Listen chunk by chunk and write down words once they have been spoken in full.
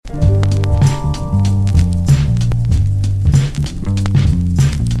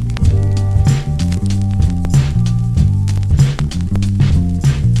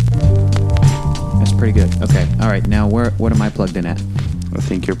Okay. All right. Now, what am I plugged in at? I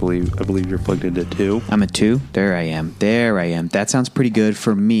believe you're plugged into 2. I'm at 2. There I am. That sounds pretty good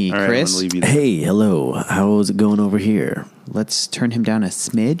for me, All right, Chris. I'm gonna leave you there. Hey, hello. How's it going over here? Let's turn him down a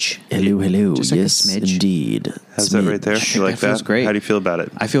smidge. Hello. Just like a Yes, smidge. indeed. How's that right there? Smidge. You like That feels that? great. How do you feel about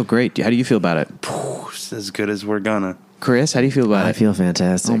it? I feel great. How do you feel about it? It's as good as we're gonna. Chris, how do you feel about I it? feel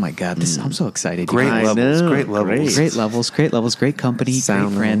fantastic. Oh my God, I'm so excited. Great You guys. levels. know, Great levels. Great levels, great company, Sound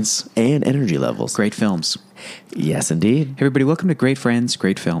great friends, levels and energy levels. great films. Yes, indeed. Hey everybody, welcome to Great Friends,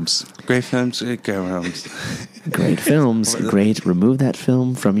 Great Films. Great films. Great films. Great films. Great. Remove that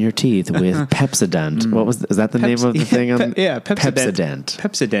film from your teeth with Pepsodent. What was? Is that the name of the thing? On Pepsodent.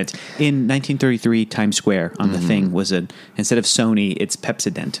 Pepsodent. In 1933, Times Square on the thing was instead of Sony, it's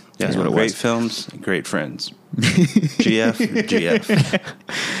Pepsodent. That's what it Great was. films. Great friends. GF.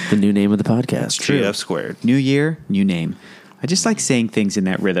 The new name of the podcast. True. GF squared. New year, new name. I just like saying things in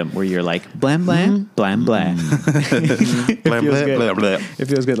that rhythm where you're like blam blam blam blam. Blah, blah, blah, blah. It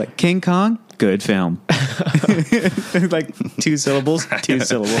feels good. Like King Kong, good film. Like 2 syllables, 2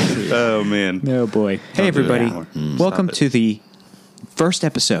 syllables. Oh man. Oh boy. Hey Don't do that everybody. anymore. Welcome Stop it. to the first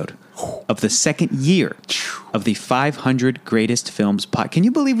episode of the second year of the 500 Greatest Films pod. Can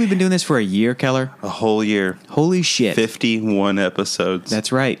you believe we've been doing this for a year, Keller? A whole year. Holy shit. 51 episodes.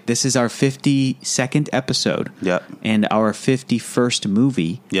 That's right. This is our 52nd episode. Yep. And our 51st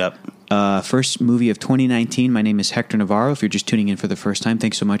movie. Yep. First movie of 2019. My name is Hector Navarro. If you're just tuning in for the first time,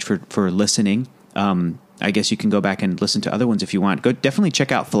 thanks so much for listening. I guess you can go back and listen to other ones if you want. Go definitely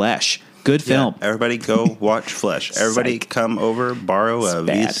check out Flesh. Good film. Yeah, everybody go watch Flesh. Everybody Psych. come over, borrow a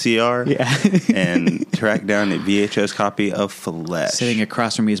bad. VCR, Yeah. and track down a VHS copy of Flesh. Sitting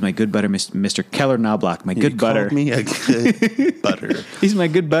across from me is my good butter, Mr. Keller Knobloch. My You good butter. called me a good butter. He's my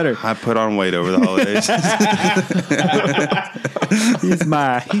good butter. I put on weight over the holidays. He's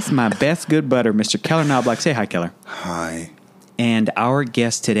my best good butter, Mr. Keller Knobloch. Say hi, Keller. Hi. And our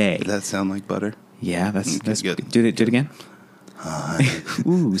guest today. Does that sound like butter? Yeah, that's good. Do it again. Hi.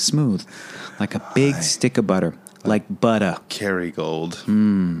 Ooh, smooth, like a big stick of butter, like butter.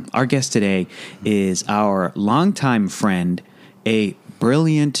 Kerrygold. Our guest today is our longtime friend, a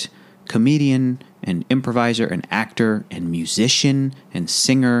brilliant comedian and improviser and actor and musician and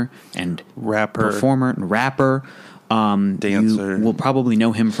singer and Rapper. performer and rapper. Dancer. You will probably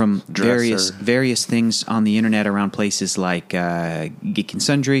know him from Dresser. various things on the internet around places like Geek and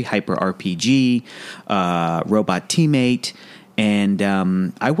Sundry, Hyper RPG, Robot Teammate, and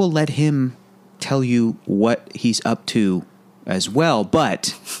I will let him tell you what he's up to as well.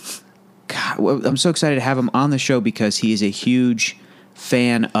 But God, I'm so excited to have him on the show because he is a huge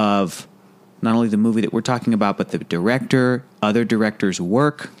fan of not only the movie that we're talking about, but the director, other directors'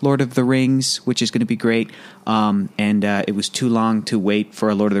 work, Lord of the Rings, which is going to be great. And it was too long to wait for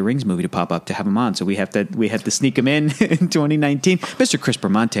a Lord of the Rings movie to pop up to have him on, so we had to sneak him in 2019. Mr. Chris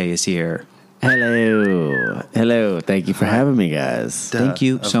Bramante is here. Hello. Thank you for having me, guys. Thank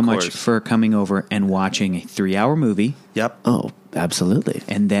you of so much course. for coming over and watching a 3-hour movie Yep. Oh, absolutely.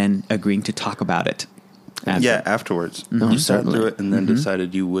 and then agreeing to talk about it. after. Yeah, afterwards. No, You sat certainly. through it and then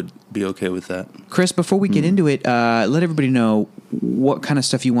decided you would be okay with that. Chris, before we get into it, let everybody know what kind of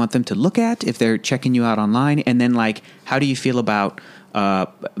stuff you want them to look at if they're checking you out online, and then like, how do you feel about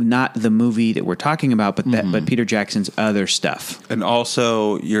not the movie that we're talking about, but but Peter Jackson's other stuff? And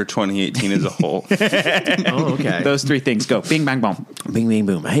also your 2018 as a whole. Oh, okay. Those 3 things go. Bing, bang, boom. Bing, bing,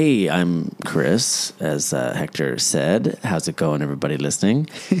 boom. Hey, I'm Chris, as Hector said. How's it going, everybody listening?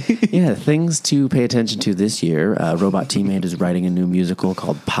 Yeah, things to pay attention to this year. Robot Teammate is writing a new musical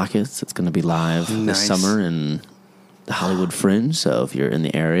called Pockets. It's going to be live this Nice. summer in the Hollywood Fringe. So if you're in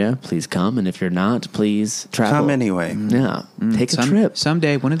the area, please come. And if you're not, please travel. Come anyway. Yeah, take a trip.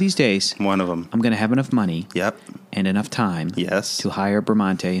 Someday, one of these days, One of them. I'm going to have enough money Yep. and enough time Yes. to hire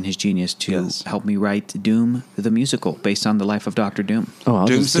Bramante and his genius to Yes. help me write Doom the musical based on the life of Dr. Doom. Oh, I'll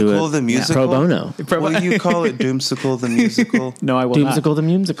just do Doomsicle it the musical? pro bono. Will you call it Doomsicle the musical? No, I will not. Doomsicle the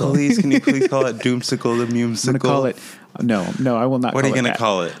musical. Please, can you please call it Doomsicle the I'm musical? going to call it... No, I will not. What are you going gonna to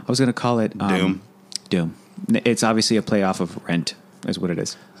call it? I was going to call it... Doom. Doom. It's obviously a playoff of Rent, is what it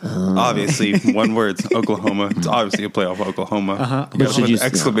is. Obviously, one word, Oklahoma. It's obviously a playoff Oklahoma. Uh-huh. But should you-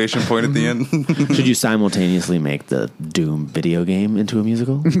 Exclamation point at the end. Should you simultaneously make the Doom video game into a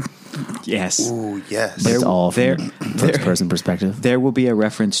musical? Yes. Ooh, yes. But it's all from there- first-person perspective. There will be a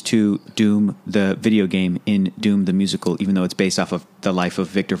reference to Doom, the video game, in Doom, the musical, even though it's based off of the life of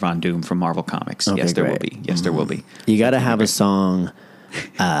Victor Von Doom from Marvel Comics. Okay, Yes, there will great. be. Yes, there will be. You got to have a song.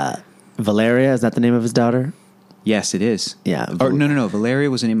 Valeria, is that the name of his daughter? Yes, it is. Yeah. Or no. Valeria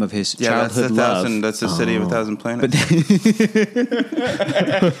was the name of his childhood love. That's the city of 1,000 planets.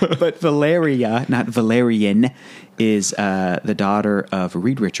 But Valeria, not Valerian, is the daughter of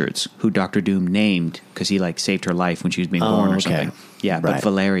Reed Richards, who Dr. Doom named because he like saved her life when she was being born or okay. something. Yeah, Right. but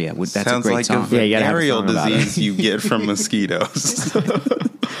Valeria, that's Sounds a great like song. a you gotta have a venereal song about disease you get from mosquitoes.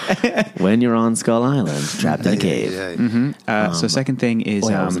 When you're on Skull Island, trapped in a cave. So second thing is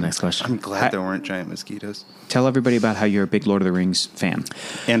What was the next question? I'm glad there weren't giant mosquitoes. tell everybody about how you're a big Lord of the Rings fan.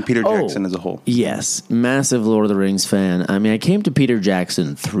 And Peter Jackson as a whole. Yes, massive Lord of the Rings fan. I mean, I came to Peter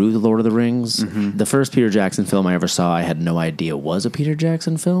Jackson through the Lord of the Rings. The first Peter Jackson film I ever saw, I had no idea was a Peter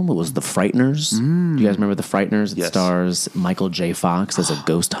Jackson film. It was The Frighteners. Do you guys remember The Frighteners? It Yes. stars Michael J. Fox as a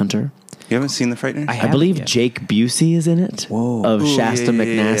ghost hunter. You haven't seen The Frighteners? I believe yet. Jake Busey is in it. Whoa. Of Ooh, Shasta yeah,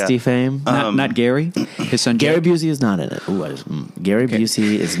 McNasty yeah. fame. Not Gary, his son Gary Jake? Busey is not in it. Gary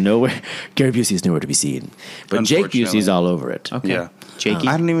Busey is nowhere. Gary Busey is nowhere to be seen. But Jake Unfortunately. Busey's all over it. Okay. Yeah. Jakey?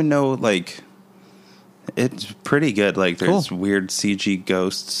 I don't even know, like, it's pretty good. Like, there's Cool. weird CG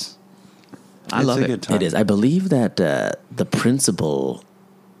ghosts. I love a it. good time. It is. I believe that the principal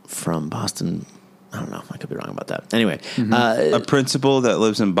from Boston. I don't know. I could be wrong about that. Anyway, A principal that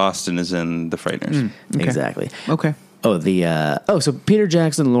lives in Boston is in The Frighteners. Okay. exactly. Okay. So Peter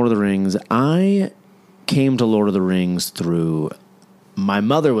Jackson, Lord of the Rings. I came to Lord of the Rings through. My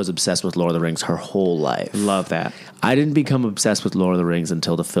mother was obsessed with Lord of the Rings her whole life. Love that. I didn't become obsessed with Lord of the Rings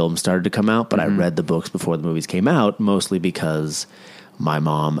until the film started to come out, but I read the books before the movies came out, mostly because my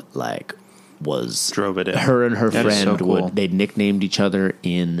mom Drove it in. Her and her That is friend so cool. they'd nicknamed each other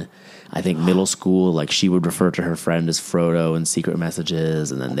in, I think, middle school. Like she would refer to her friend as Frodo in Secret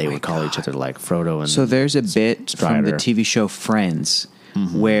Messages, and then they would call each other like Frodo and. So there's a bit from the Strider. TV show Friends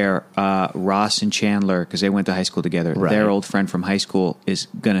where Ross and Chandler, because they went to high school together, Right. their old friend from high school is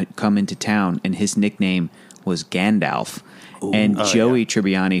going to come into town, and his nickname was Gandalf. And Joey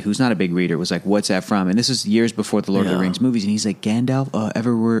Tribbiani, who's not a big reader, was like, "What's that from?" And this is years before the Lord of the Yeah. Rings movies. And he's like, "Gandalf,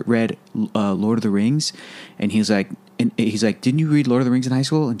 ever read Lord of the Rings?" And he's like, "Didn't you read Lord of the Rings in high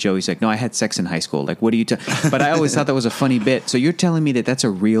school?" And Joey's like, "No, I had sex in high school." Like, what are you? But I always thought that was a funny bit. So you're telling me that that's a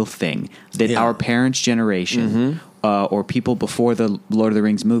real thing that Yeah. our parents' generation. Or people before the Lord of the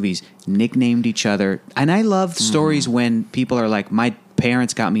Rings movies nicknamed each other. And I love stories when people are like, my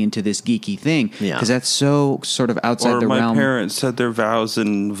parents got me into this geeky thing. Yeah. Because that's so sort of outside Or the my realm. parents said their vows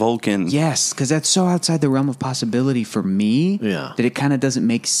in Vulcan. Yes, because that's so outside the realm of possibility for me Yeah. that it kind of doesn't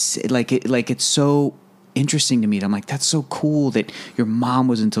make like it's so interesting to me. I'm like, that's so cool that your mom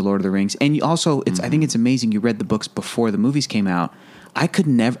was into Lord of the Rings. And you also, I think it's amazing you read the books before the movies came out. I could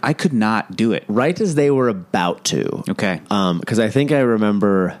not do it. right as they were about to. Okay. Because I think I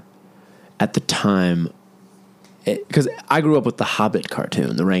remember at the time, because I grew up with the Hobbit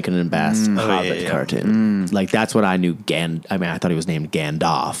cartoon, the Rankin and Bass Hobbit cartoon. Like that's what I knew. I thought he was named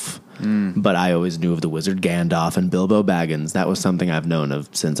Gandalf, but I always knew of the wizard Gandalf and Bilbo Baggins. That was something I've known of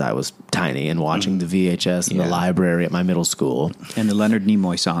since I was tiny and watching the VHS in the library at my middle school. And the Leonard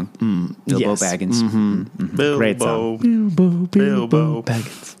Nimoy song, Bilbo Yes. Baggins. Bilbo. Great song. Bilbo.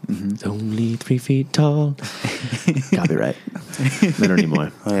 Baggins. It's only 3 feet tall. Copyright. Leonard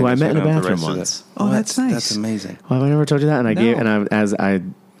Nimoy, who I met in a bathroom once. Oh, that's nice. That's amazing. Well, have I never told you that? And I No. gave,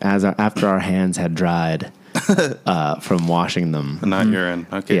 and after our hands had dried from washing them, Not urine.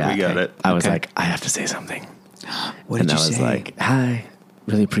 Okay, yeah, we got it. I was Okay. like, I have to say something. What did And you I was say? like, hi,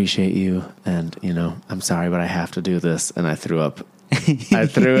 really appreciate you, and I'm sorry, but I have to do this. And I threw up. I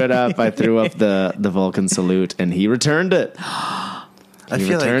threw it up. I threw up the Vulcan salute, and he returned it. I He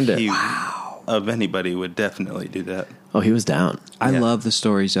feel returned like it. of anybody would definitely do that. Oh, he was down. I Yeah. love the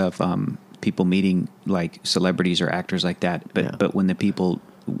stories of people meeting like celebrities or actors like that. But Yeah. but when the people,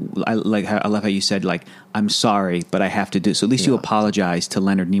 I love how you said like, I'm sorry, but I have to do. So at least you Yeah. apologize to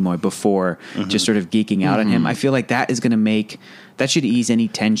Leonard Nimoy before just sort of geeking out on him. I feel like that is going to that should ease any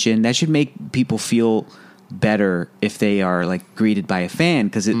tension. That should make people feel better if they are like greeted by a fan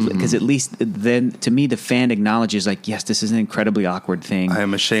because at least then to me the fan acknowledges like, yes, this is an incredibly awkward thing. I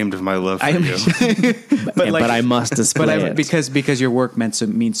am ashamed of my love for I am- you. But I must display it. because your work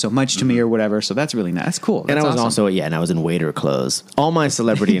means so much to me or whatever. So that's really nice. That's cool. And I That's was awesome. also, and I was in waiter clothes. All my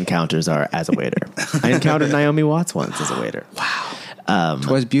celebrity encounters are as a waiter. I encountered Naomi Watts once as a waiter.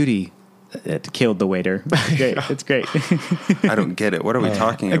 Twas Beauty It killed the waiter. Great. It's great. I don't get it. What are we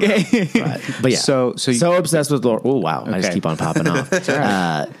talking about? But yeah, So you- so obsessed with Lord. Oh wow, I just Okay. keep on popping off.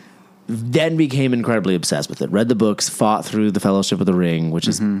 then became incredibly obsessed with it. Read the books, fought through the Fellowship of the Ring, which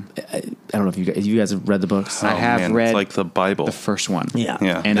is I don't know if you guys have read the books. I have read it's like the Bible. the first one. Yeah.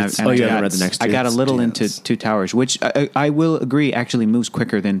 And It's- I you haven't read the next two? I got a little into Yes. Two Towers, which I will agree actually moves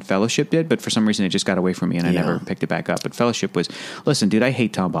quicker than Fellowship did, but for some reason it just got away from me and I Yeah. never picked it back up. But Fellowship was, listen, dude, I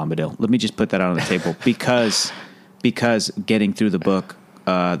hate Tom Bombadil. Let me just put that out on the table because getting through the book,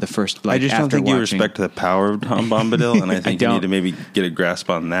 the first, like, I just don't after think you watching- respect the power of Tom Bombadil, and I think you don't. need to maybe get a grasp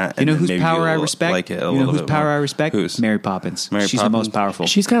on that. You know and then whose maybe power I you'll respect? Like it a You know little whose bit power more. I respect? Whose? Mary Poppins. Mary She's Poppins? the most powerful.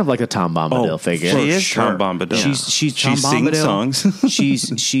 She's kind of like a Tom Bombadil figure. She is sure. Tom Bombadil. She's Tom She sings Bombadil. songs.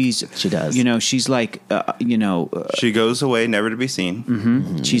 She's She does. You know, she's like She goes away, never to be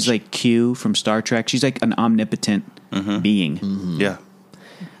seen. she's like Q from Star Trek. She's like an omnipotent being. Yeah.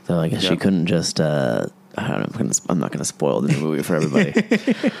 So I guess she Yeah. couldn't just. I don't know. I'm not going to spoil the movie for everybody.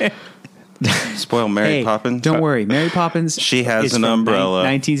 Spoil Mary Hey, Poppins. don't worry, Mary Poppins. She has is an from umbrella.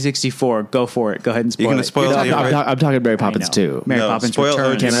 1964. Go for it. Go ahead and spoil You're gonna it. spoil I'm, the I'm, I'm talking Mary Poppins know. too. Mary No, Poppins spoil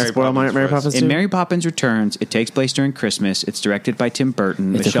Returns. OG Can I Mary spoil Poppins Mary first. Poppins In too? Mary Poppins Returns, it takes place during Christmas. It's directed by Tim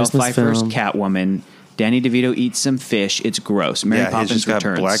Burton. It's a Michelle Christmas Pfeiffer's film. Catwoman. Danny DeVito eats some fish. It's gross. Mary Yeah, he's Poppins just got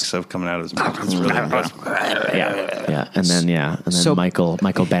Returns. black stuff coming out of his mouth. It's really gross. Yeah. And then So- Michael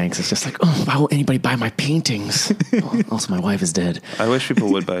Banks is just like, oh, why won't anybody buy my paintings? Also, my wife is dead. I wish people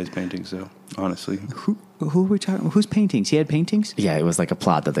would buy his paintings, though. Honestly. Who are we talking? Whose paintings? He had paintings. Yeah, it was like a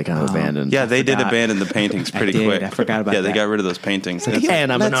plot that they kind of abandoned. Yeah, they did forgot. abandon the paintings pretty did. quick. I forgot about Yeah, they that. got rid of those paintings. It's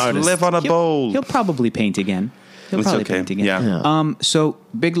and I'm an let's artist. live on a bowl. He'll probably paint again. He'll It's probably okay. paint again. Yeah. So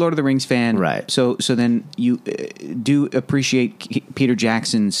big Lord of the Rings fan, Right. So then you do appreciate Peter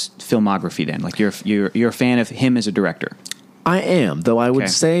Jackson's filmography. Then, like you're a fan of him as a director. I am, though I would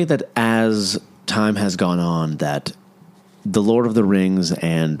Okay. say that as time has gone on, that The Lord of the Rings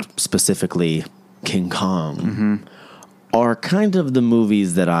and specifically King Kong are kind of the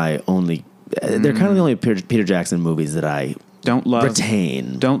movies that I only. They're kind of the only Peter Jackson movies that I Don't love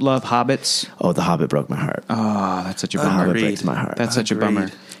retain. Don't love Hobbits. Oh, The Hobbit broke my heart. Oh, that's such a The bummer. Hobbit Agreed. breaks my heart. That's such a Agreed. bummer.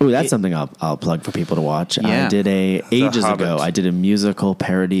 Ooh, that's something I'll plug for people to watch. Yeah. I did ages Hobbit. ago. I did a musical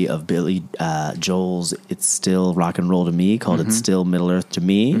parody of Billy Joel's "It's Still Rock and Roll to Me" called "It's Still Middle Earth to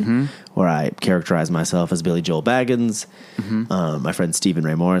Me," where I characterized myself as Billy Joel Baggins. My friend Stephen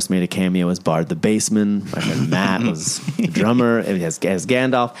Ray Morris made a cameo as Bard the Bassman. My friend Matt was the drummer. It has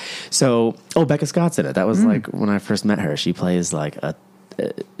Gandalf. So, Becca Scott's in it. That was like when I first met her. She plays like a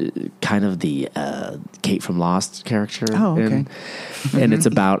kind of the Kate from Lost character. Oh, okay. And it's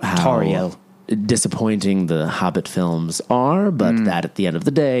about how Tario. disappointing the Hobbit films are, but that at the end of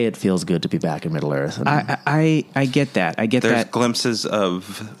the day, it feels good to be back in Middle Earth. And I get that. I get There's that. glimpses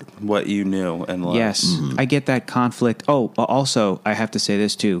of what you knew and loved. Yes, I get that conflict. Oh, also, I have to say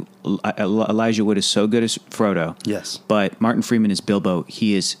this too. Elijah Wood is so good as Frodo. Yes. But Martin Freeman as Bilbo,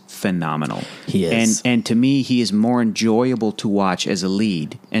 he is phenomenal. He is. And to me, he is more enjoyable to watch as a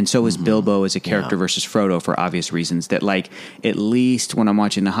lead. And so is Bilbo as a character Yeah. versus Frodo for obvious reasons. That, like, at least when I'm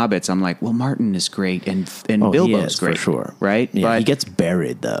watching The Hobbits, I'm like, well, Martin is great and he Bilbo's is, great. for sure. Right? Yeah, But he gets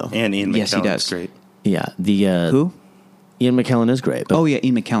buried, though. And Ian McKellen's Yes, he does. great. Yeah. The who? Ian McKellen is great. But Oh, yeah,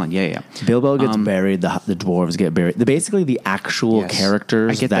 Ian McKellen. Yeah. Bilbo gets buried. The dwarves get buried. Basically, the actual Yes.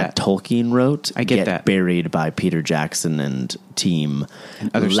 characters I get that. Tolkien wrote I get that. buried by Peter Jackson and team. And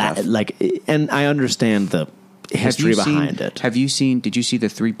other stuff. And I understand the history behind it. Did you see the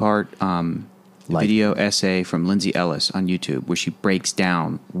 3-part video essay from Lindsay Ellis on YouTube where she breaks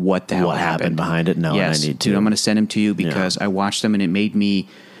down what the hell What happened behind it? No, yes, and I need to. Dude, I'm going to send him to you because I watched them and it made me.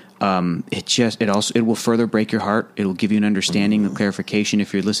 It will further break your heart. It will give you an understanding, a clarification.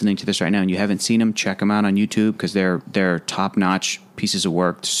 If you're listening to this right now and you haven't seen them, check them out on YouTube because they're top notch pieces of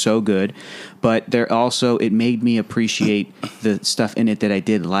work. So good, but they're also. It made me appreciate the stuff in it that I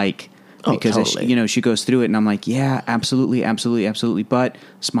did like. Oh, Because totally. she goes through it, and I'm like, yeah, absolutely. But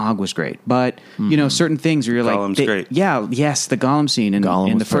Smaug was great. But certain things where you're Gollum's like, great. Yeah, yes, the Gollum scene in Gollum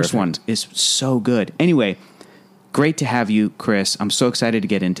the was first perfect. one is so good. Anyway, great to have you, Chris. I'm so excited to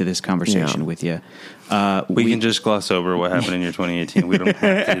get into this conversation Yeah. with you. We can just gloss over what happened in your 2018. We don't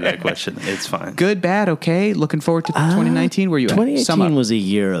have to do that question. It's fine. Good, bad, okay. Looking forward to 2019. Where you at? Sum 2018 up. was a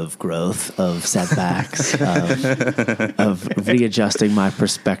year of growth, of setbacks, of readjusting my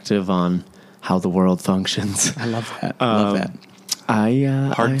perspective on how the world functions. I love that. I love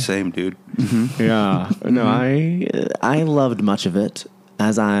that. Hard same, dude. Yeah, no, I loved much of it.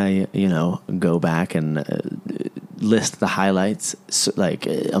 As I go back and list the highlights,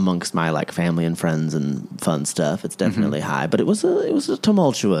 amongst my family and friends and fun stuff, it's definitely high. But it was a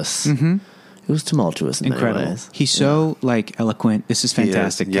tumultuous. It was tumultuous in Incredible. many ways. He's so eloquent. This is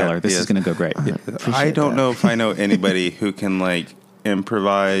fantastic, He is. Yeah, Keller. This he is is. going to go great. I don't know if I know anybody who can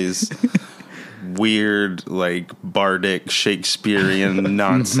improvise weird, like bardic Shakespearean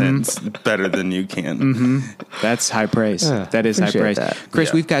nonsense better than you can. That's high praise. That is high appreciate praise. that. Chris,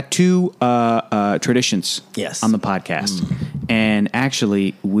 Yeah. we've got two traditions Yes. on the podcast. And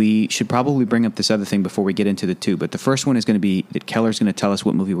actually, we should probably bring up this other thing before we get into the two. But the first one is going to be that Keller's going to tell us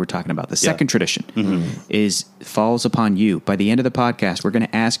what movie we're talking about. The second tradition is falls upon you. By the end of the podcast, we're going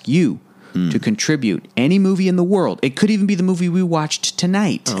to ask you to contribute any movie in the world. It could even be the movie we watched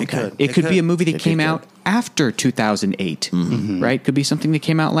tonight. Oh, okay. It could be a movie that It came could. out after 2008, right? Could be something that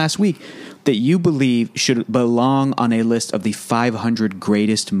came out last week that you believe should belong on a list of the 500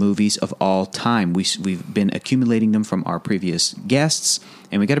 greatest movies of all time. We've been accumulating them from our previous guests,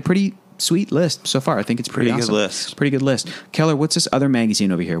 and we got a pretty sweet list so far. I think it's pretty Pretty good awesome. list. Pretty good list. Keller, what's this other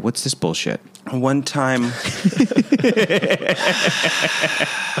magazine over here? What's this bullshit? One time,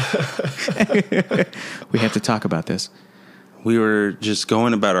 We have to talk about this. we were just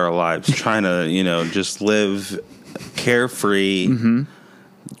going about our lives, trying to, just live carefree.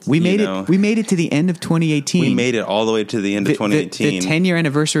 We made know. it. We made it to the end of 2018. We made it all the way to the end of 2018. The 10-year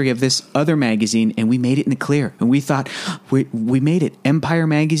anniversary of this other magazine, and we made it in the clear. And we thought, we made it. Empire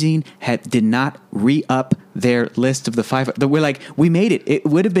Magazine did not re-up their list of the 5. We're like, we made it. It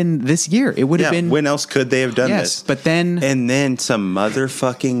would have been this year. It would have been. when else could they have done Yes, this? but then. And then some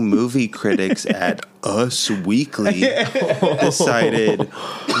motherfucking movie critics at Us Weekly decided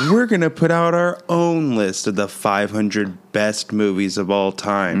we're going to put out our own list of the 500 best movies of all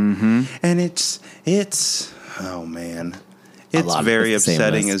time. And it's oh man. It's lot of very it's the same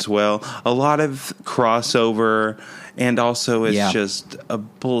upsetting list. as well. A lot of crossover, and also it's Yeah. just a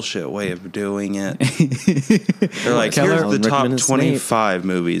bullshit way of doing it. They're like, Keller- here's the Alan top Rickman and Snape. 25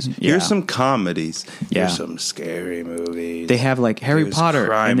 movies. Yeah. Here's some comedies. Yeah. Here's some scary movies. They have like Harry There's Potter,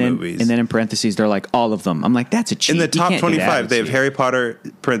 crime and movies. then in parentheses they're like all of them. I'm like, that's a cheat. In the You top can't do that. 25, they have Harry Potter,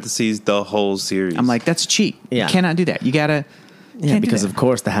 parentheses, the whole series. I'm like, that's a cheat. Yeah. You cannot do that. You gotta. Yeah, can't do because that. of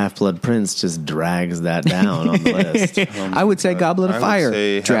course the Half-Blood Prince just drags that down on the list. I would say Goblet of I would Fire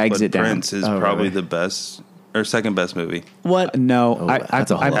say drags Half-Blood it down. Prince is Oh, probably really? the best or second best movie. What? No, Oh, I'm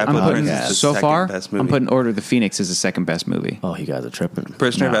that's a whole other putting podcast. so Second far. best I'm movie. putting Order of the Phoenix as the second best movie. Oh, you guys are tripping.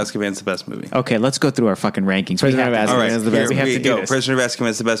 Prisoner of No. Azkaban's the best movie. Okay, let's go through our fucking rankings. Prisoner of We have to- Azkaban All right, is the here best we have we to do go. this. Prisoner of Azkaban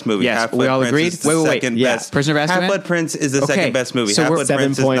is the best movie. Yes, Half-Blood we all Prince agreed? is the Wait. second Yeah. best. Prisoner of Azkaban? Half-Blood Prince is the Okay, second best movie. so we're- Half-Blood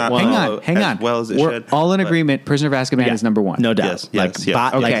Prince is not 7.1. Hang on. as well as it We're should. all in but- agreement. Prisoner of Azkaban Yeah. is number one. No doubt. Yes, yes. By,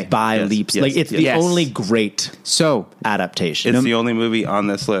 Okay. like by Yes, leaps. yes, like it's the yes. only great So adaptation. It's the only movie on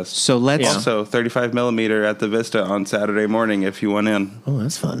this list. so let's. Yeah. Also, 35 millimeter at the Vista on Saturday morning if you want in. Oh,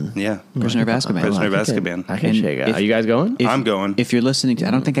 that's fun. Yeah. Prisoner of Azkaban. Prisoner of I can- Azkaban. I can And shake it. if- Are you guys going? If- I'm going. If you're listening to,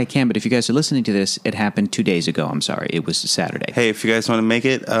 I don't think I can, but if you guys are listening to this, it happened 2 days ago. I'm sorry, it was Saturday. Hey, if you guys want to make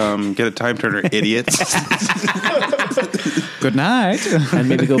it, get a time turner, idiots. Good night. And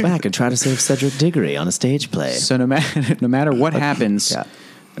maybe go back and try to save Cedric Diggory on a stage play. So no matter what happens, Yeah.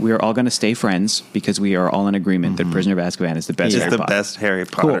 we are all going to stay friends because we are all in agreement that Prisoner of Azkaban is the best. It's Harry the Potter. best Harry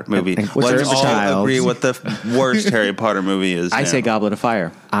Potter Cool. movie. And what's Let's your all child? agree what the worst Harry Potter movie is. I now. say Goblet of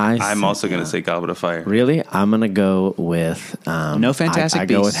Fire. I'm also going to say Goblet of Fire. Really? I'm going to go with... No Fantastic I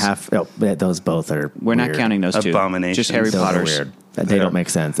go with Beasts. half... Oh, those both are We're not weird. counting those two. Abominations. Just Harry Those are Potter's. weird. They don't make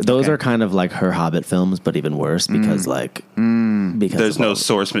sense. Those Okay. are kind of like her Hobbit films, but even worse because because There's of no all-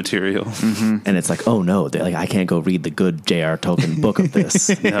 source material. and it's like, oh no, like I can't go read the good J.R. Tolkien book of this.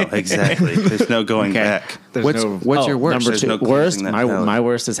 No, exactly. There's no going Okay. back. What's your worst? Number There's two, no worst. closing that palette. My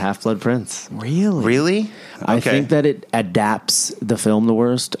worst is Half-Blood Prince. Really? Really? I think that it adapts the film the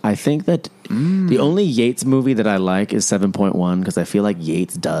worst. I think that the only Yates movie that I like is 7.1 because I feel like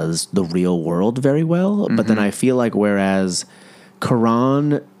Yates does the real world very well. But then I feel like whereas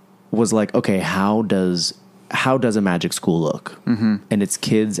Quran was like, okay, how does a magic school look? And it's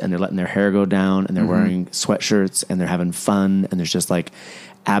kids and they're letting their hair go down and they're wearing sweatshirts and they're having fun and there's just like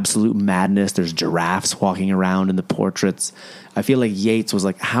absolute madness. There's giraffes walking around in the portraits. I feel like Yates was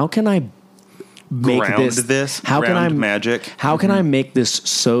like, how can I make Ground this? ground How can I magic. How can I make this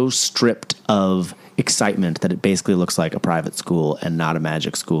so stripped of excitement that it basically looks like a private school and not a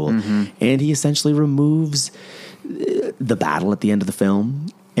magic school? And he essentially removes the battle at the end of the film.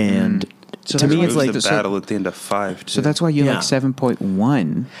 And So to that's me, why it's Moves like the battle at the end of 5. So that's why you Yeah. like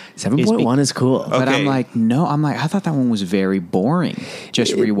 7.1. 7.1 is cool. But Okay. I'm like, no. I'm like, I thought that one was very boring.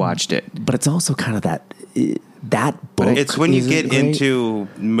 Just rewatched it. But it's also kind of that book. It's when you isn't get great. into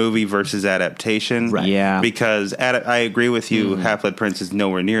movie versus adaptation. Right. Yeah. Because I agree with you, Half-Blood Prince is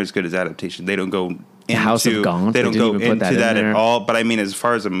nowhere near as good as adaptation. They don't go into House of Gaunt, They don't they go didn't even put into that that in at there. all. But I mean, as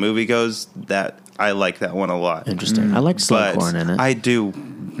far as a movie goes, that I like that one a lot. Interesting. I like But Slughorn in it. I do.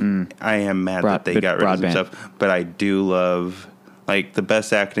 I am mad that they got rid of some Broadband. stuff, but I do love Like, the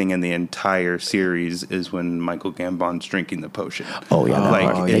best acting in the entire series is when Michael Gambon's drinking the potion. Oh yeah, that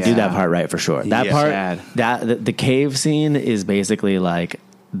Like, part. They do that part right for sure. That Yeah. part, Sad. the cave scene is basically like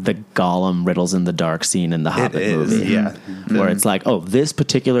the Gollum riddles in the dark scene in the Hobbit is, movie. yeah. Where it's like, oh, this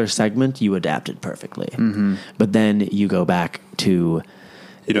particular segment you adapted perfectly, but then you go back to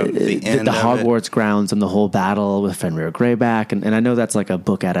You know, the end the of it. Hogwarts grounds and the whole battle with Fenrir Greyback, and I know that's like a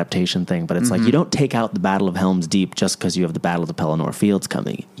book adaptation thing, but it's like you don't take out the Battle of Helm's Deep just because you have the Battle of the Pelennor Fields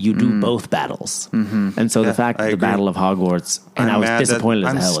coming. You do both battles, and so the fact that I the agree. Battle of Hogwarts, and I was disappointed as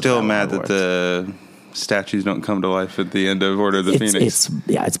I'm hell. with still Battle of mad that Hogwarts. the statues don't come to life at the end of Order of the Phoenix.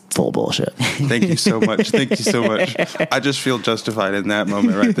 It's full bullshit. Thank you so much. Thank you so much. I just feel justified in that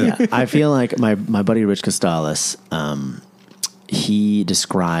moment right there. Yeah, I feel like my buddy Rich Costalis, he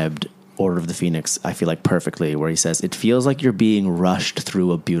described Order of the Phoenix, I feel like perfectly, where he says, it feels like you're being rushed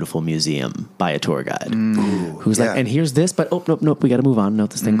through a beautiful museum by a tour guide. Who's yeah. like, and here's this, but nope, we got to move on. No,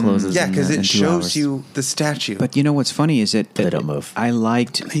 this thing closes. Yeah, because in it 2 shows hours. you the statue. But you know what's funny is that They don't move. I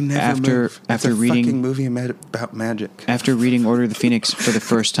liked They never move. It's after a reading fucking movie about magic. after reading Order of the Phoenix for the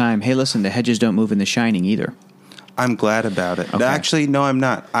first time. Hey, listen, the hedges don't move in The Shining either. I'm glad about it. Okay. Actually, no, I'm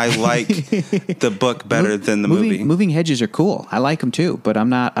not. I like the book better than the movie. Moving hedges are cool. I like them too, but I'm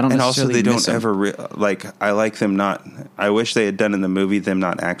not. I don't. And also, necessarily they miss don't 'em. ever like. I like them not. I wish they had done in the movie them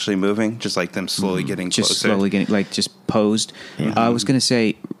not actually moving, just like them slowly getting just closer. slowly getting like just posed. I was going to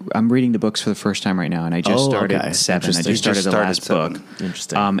say I'm reading the books for the first time right now, and I just started okay. 7. I Interesting. just started Just the started last 7. book.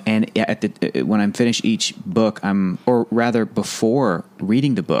 Interesting. And at the when I'm finished each book, or rather before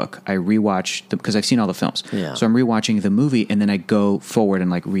reading the book, I rewatch because I've seen all the films. Yeah. So I'm rewatching the movie, and then I go forward and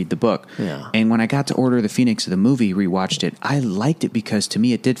like read the book. Yeah. And when I got to Order of the Phoenix, the movie, rewatched it, I liked it because to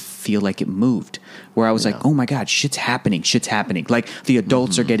me it did feel like it moved. Where I was like, oh my god, shit's happening. Like the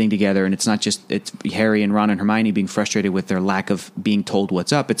adults are getting together, and it's not just it's Harry and Ron and Hermione being frustrated with their lack of being told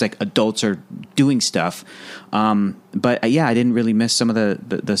what's up. It's like adults are doing stuff. But yeah, I didn't really miss some of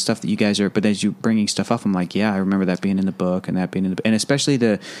the stuff that you guys are. But as you're bringing stuff up, I'm like, yeah, I remember that being in the book and that being in the, and especially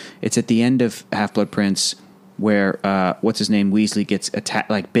it's at the end of Half-Blood Prince where what's his name Weasley gets attacked,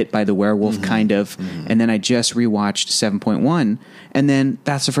 like bit by the werewolf, kind of. And then I just rewatched 7.1, and then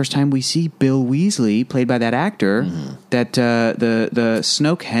that's the first time we see Bill Weasley played by that actor, that the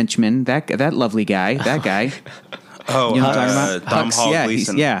Snoke henchman, that lovely guy, that guy. Oh, You know what I'm talking about? Dom Hux, Hall yeah,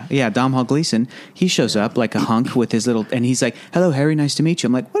 Gleason. Dom Hall Gleason. He shows up like a hunk with his little, and he's like, "Hello, Harry, nice to meet you."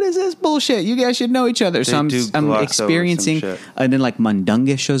 I'm like, "What is this bullshit? You guys should know each other." So They I'm do gloss over experiencing, some shit. and then like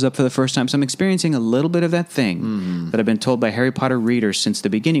Mundungus shows up for the first time. So I'm experiencing a little bit of that thing that I've been told by Harry Potter readers since the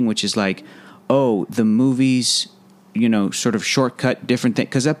beginning, which is like, oh, the movies, sort of shortcut different things.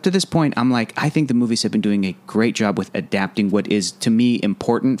 Because up to this point, I'm like, I think the movies have been doing a great job with adapting what is, to me,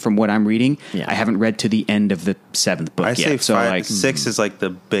 important from what I'm reading. Yeah. I haven't read to the end of the 7th book I yet. say So 6 is like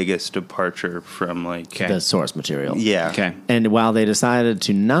the biggest departure from like. Okay. The source material. Yeah. Okay. And while they decided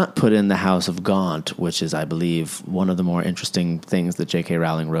to not put in the House of Gaunt, which is, I believe, one of the more interesting things that J.K.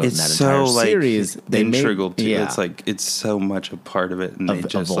 Rowling wrote It's in that so entire like series, they made- integral to. yeah, It's like it's so much a part of it, and they of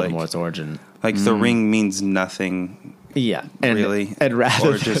just like Voldemort's origin. the ring means nothing Yeah, and really, and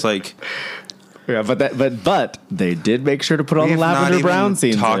rather or just like yeah, but they did make sure to put all we the have not lavender even brown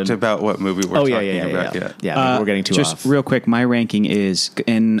scenes talked in. about what movie we're talking about yet. Yeah, we're getting too just off. real quick, my ranking is,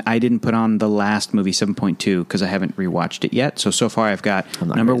 and I didn't put on the last movie 7.2 because I haven't rewatched it yet. So far I've got I'm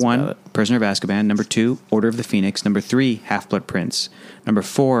not number crazy 1, about it. Prisoner of Azkaban; number 2, Order of the Phoenix; number 3, Half-Blood Prince; number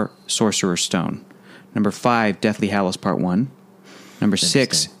 4, Sorcerer's Stone; number 5, Deathly Hallows Part 1; number 6,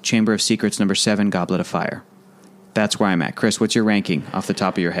 Interesting. Chamber of Secrets; number 7, Goblet of Fire. That's where I'm at. Chris, what's your ranking off the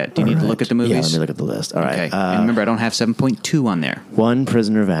top of your head? Do you need to look at the movies? Yeah, let me look at the list. All Okay. right. And remember, I don't have 7.2 on there. 1,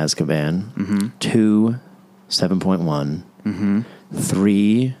 Prisoner of Azkaban. 2, 7.1.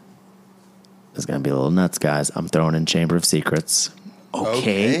 3, is going to be a little nuts, guys. I'm throwing in Chamber of Secrets.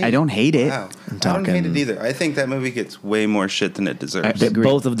 Okay. I don't hate it. Wow. I don't talking- hate it either. I think that movie gets way more shit than it deserves. Agreed.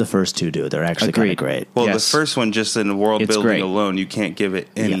 Both of the first two do. They're actually kind Agreed. of great. Well, Yes. the first one, just in world It's building great. alone, you can't give it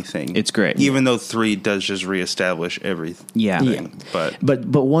anything. It's great. Even though 3 does just reestablish everything. Yeah. Yeah. But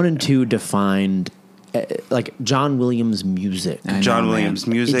But 1 and 2 defined like John Williams' music. I know, John man. Williams'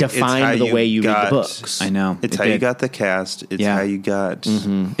 music, It it's defined how the way you read the got- books. I know. It's It how you did. got the cast. It's Yeah. how you got.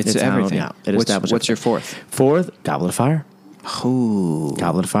 It's how- everything. yeah, it what's established what's your everything. 4th? 4th, Goblet of Fire. Ooh.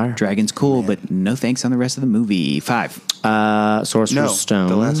 Goblet of Fire. Dragon's cool, but no thanks on the rest of the movie. 5. Sorcerer's No, Stone.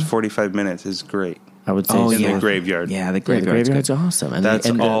 the last 45 minutes is great. I would say. Oh, so. in the graveyard. Yeah, the Yeah, the graveyard's graveyard's good. awesome. And That's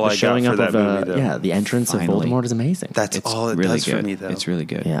all I got for that movie, though. Yeah, the entrance Finally. of Voldemort is amazing. That's It's all it really does good. for me, though. It's really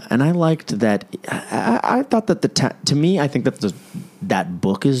good. Yeah, and I liked that. I thought that to me, I think that that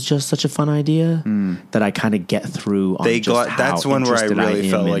book is just such a fun idea that I kind of get through. On That's one where I really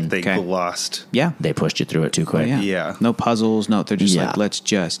felt like they Okay. glossed. Yeah. they pushed you through it too quick. Yeah. No puzzles. No, they're just Yeah. like, let's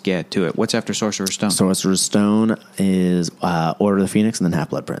just get to it. What's after Sorcerer's Stone? Sorcerer's Stone is Order of the Phoenix and then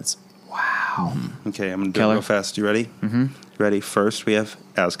Half-Blood Prince. Wow. Okay, I'm going to do Keller? it real fast. You ready? Mm-hmm. Ready? First, we have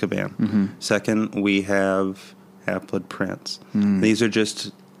Azkaban. Mm-hmm. Second, we have Half-Blood Prince. Mm. These are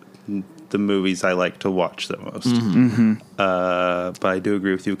just the movies I like to watch the most. Mm-hmm. But I do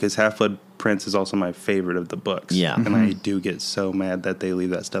agree with you because Half-Blood Prince is also my favorite of the books. Yeah. And I do get so mad that they leave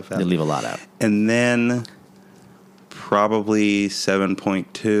that stuff out. They leave a lot out. And then probably 7.2.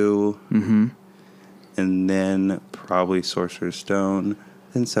 Mm-hmm. And then probably Sorcerer's Stone.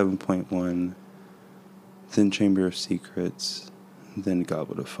 Then 7.1. Then Chamber of Secrets. Then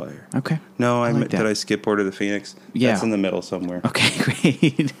Goblet of Fire. Okay. No, I like that. did I skip Order of the Phoenix? Yeah. That's in the middle somewhere. Okay,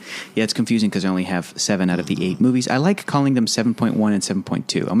 great. Yeah, it's confusing because I only have 7 out of the 8 movies. I like calling them 7.1 and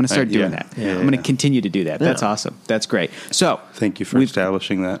 7.2. I'm going to start doing that. Yeah, I'm going to yeah. continue to do that. That's Yeah. awesome. That's great. So, Thank you for We've-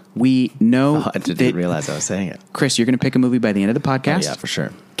 establishing that. we know Oh, I didn't that, realize I was saying it. Chris, you're going to pick a movie by the end of the podcast. Oh, yeah, for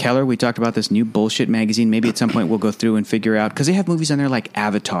sure. Keller, we talked about this new bullshit magazine. Maybe at some point we'll go through and figure out, because they have movies on there like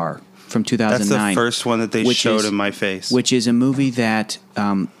Avatar from 2009. That's the first one that they which showed is- in my face. Which is a movie that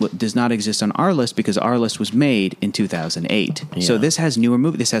does not exist on our list because our list was made in 2008. So Yeah. this has newer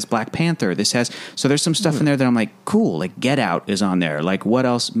movies. This has Black Panther. So there's some stuff in there that I'm like, cool. Like Get Out is on there. Like what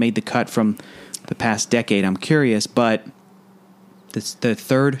else made the cut from the past decade? I'm curious, but it's the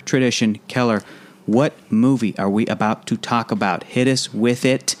third tradition. Keller, what movie are we about to talk about? Hit us with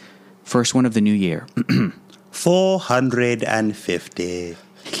it. First one of the new year. 450.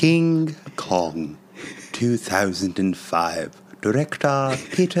 King Kong. 2005. Director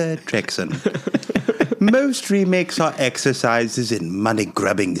Peter Jackson. Most remakes are exercises in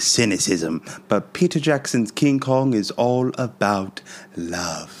money-grubbing cynicism, but Peter Jackson's King Kong is all about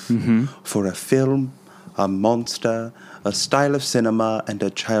love. For a film, a monster, a style of cinema, and a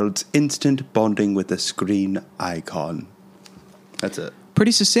child's instant bonding with a screen icon. That's it.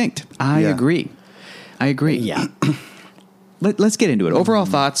 Pretty succinct. I Yeah. agree. Yeah. Let's get into it. Overall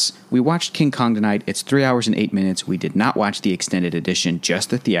thoughts. We watched King Kong tonight. It's 3 hours and 8 minutes. We did not watch the extended edition, just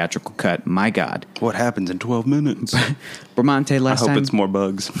the theatrical cut. My God. What happens in 12 minutes? Bramante, I last hope time. it's more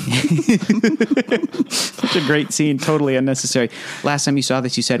bugs. Such a great scene, totally unnecessary. Last time you saw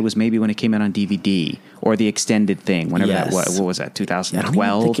this, you said was maybe when it came out on DVD or the extended thing, whenever that Yes. was. What was that, I don't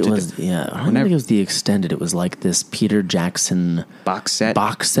 2012? even think it was. Yeah, I don't Whenever- think it was the extended. It was like this Peter Jackson Box set?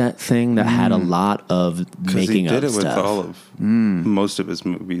 thing that had a lot of Because making he did of it with stuff. all of most of his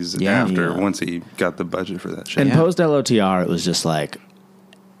movies Yeah. after, Yeah. once he got the budget for that shit. And Yeah. post LOTR, it was just like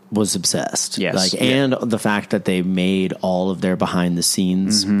was obsessed. Yes. Like, Yeah. and the fact that they made all of their behind the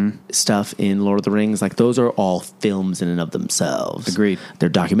scenes stuff in Lord of the Rings, like those are all films in and of themselves. Agreed. They're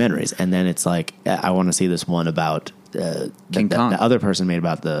documentaries, and then it's like I want to see this one about. King Kong. The other person made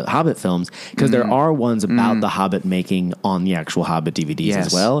about the Hobbit films, because there are ones about the Hobbit making on the actual Hobbit DVDs Yes.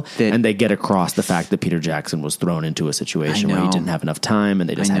 as well, That- and they get across the fact that Peter Jackson was thrown into a situation where he know. didn't have enough time, and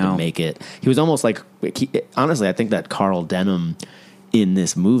they just I had know. to make it. He was almost like, honestly, I think that Carl Denham in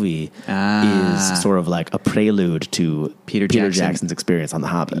this movie is sort of like a prelude to Peter Jackson. Jackson's experience on The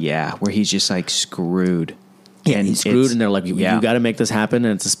Hobbit. Yeah, where he's just like screwed. Yeah, And he's screwed, it's- and they're like, you got to make this happen,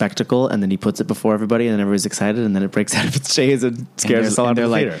 and it's a spectacle, and then he puts it before everybody, and then everybody's excited, and then it breaks out of its chains and scares us all out they're of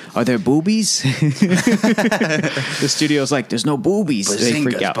the like, theater. are there boobies? The studio's like, there's no boobies. They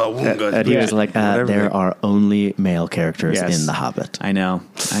freak out. And he was like, there are only male characters Yes. in The Hobbit. I know.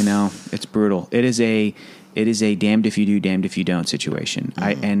 It's brutal. It is a damned if you do, damned if you don't situation.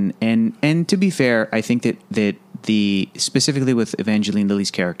 And to be fair, I think that the specifically with Evangeline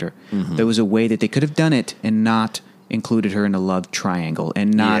Lilly's character, there was a way that they could have done it and not included her in a love triangle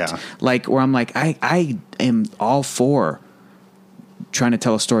and not like where I'm like I am all for trying to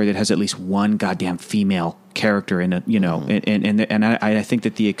tell a story that has at least one goddamn female character in it, and I think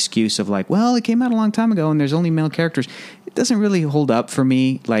that the excuse of like, well, it came out a long time ago and there's only male characters, it doesn't really hold up for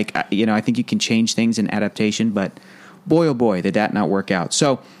me. Like, I think you can change things in adaptation, but boy, oh boy, did that not work out.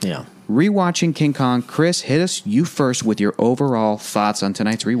 So Yeah. rewatching King Kong, Chris, hit us you first with your overall thoughts on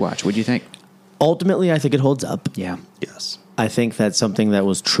tonight's rewatch. What do you think? Ultimately, I think it holds up. Yeah. Yes. I think that's something that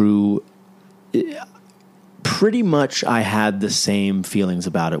was true. Pretty much, I had the same feelings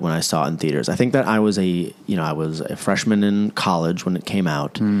about it when I saw it in theaters. I think that I was a freshman in college when it came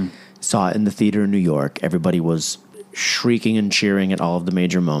out. Saw it in the theater in New York. Everybody was shrieking and cheering at all of the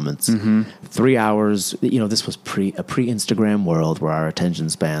major moments. 3 hours, this was a pre-Instagram world where our attention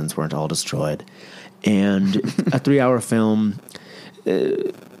spans weren't all destroyed. And a 3-hour film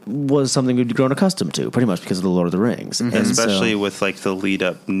was something we'd grown accustomed to, pretty much because of the Lord of the Rings. And especially with like the lead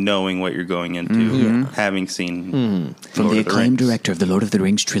up, knowing what you're going into, having seen from Lord the of the acclaimed Rings. director of the Lord of the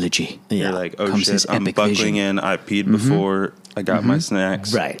Rings trilogy. You're like, oh comes his shit, I'm epic buckling vision. in. I peed before. I got my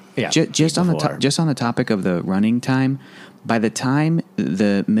snacks. Right. Yeah. Just on the topic of the running time, by the time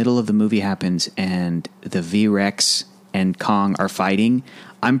the middle of the movie happens and the V-Rex and Kong are fighting,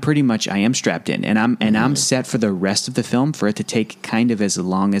 I am strapped in, and I'm set for the rest of the film for it to take kind of as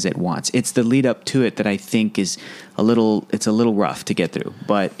long as it wants. It's the lead up to it that I think is a little rough to get through.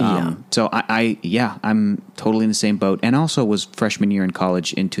 But so I'm totally in the same boat, and also was freshman year in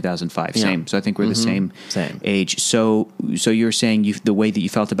college in 2005. Yeah. Same. So I think we're the same age. So you're saying the way that you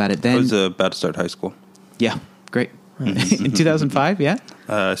felt about it then? I was about to start high school. Yeah, great. In 2005, yeah?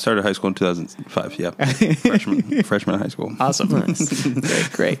 I started high school in 2005, yeah. freshman high school. Awesome.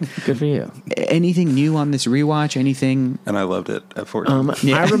 Great. Good for you. Anything new on this rewatch? Anything? And I loved it at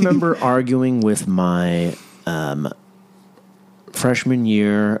 14. I remember arguing with my freshman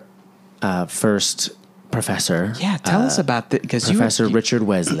year first professor. Yeah, tell us about that. Because Professor Richard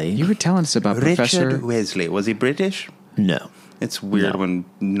Wesley. You were telling us about Professor... Richard Wesley. Was he British? No. It's weird when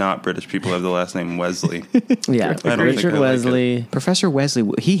not British people have the last name Wesley. Yeah, I don't Richard think I like Wesley. Professor Wesley,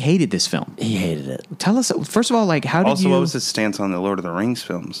 he hated this film. He hated it. Tell us, first of all, like, how did Also, you... what was his stance on the Lord of the Rings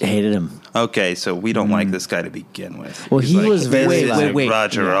films? Hated him. Okay, so we don't like this guy to begin with. Well, He's he like, was very "This is like-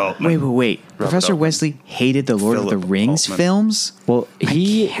 Roger Altman. Wait. Professor Altman. Wesley hated the Lord of Philip the Rings Altman. films? Well, I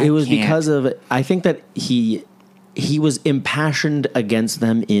it was can't. because of, I think that he was impassioned against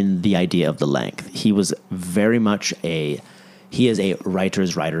them in the idea of the length. He was very much he is a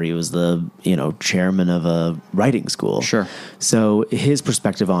writer's writer. He was the, chairman of a writing school. Sure. So his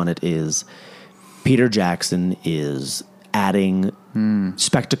perspective on it is Peter Jackson is adding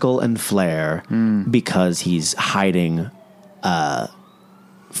spectacle and flair because he's hiding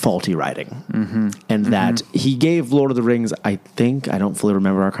faulty writing. And that he gave Lord of the Rings, I don't fully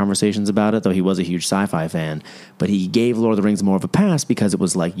remember our conversations about it, though he was a huge sci-fi fan, but he gave Lord of the Rings more of a pass because it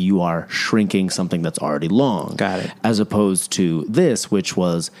was like you are shrinking something that's already long. Got it. As opposed to this, which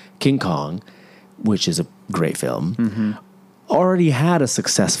was King Kong, which is a great film, already had a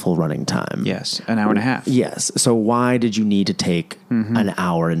successful running time. Yes, an hour and a half. Yes. So why did you need to take an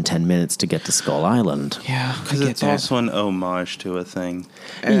hour and 10 minutes to get to Skull Island? Yeah, Because it's also an homage to a thing.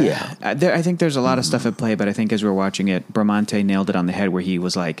 I think there's a lot of stuff at play, but I think as we're watching it, Bramante nailed it on the head where he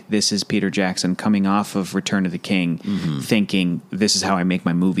was like, this is Peter Jackson coming off of Return of the King, thinking, this is how I make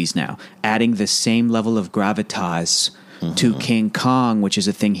my movies now. Adding the same level of gravitas to King Kong, which is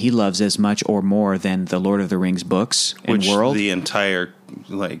a thing he loves as much or more than the Lord of the Rings books and world. The entire,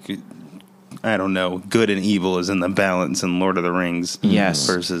 I don't know, good and evil is in the balance in Lord of the Rings. Yes.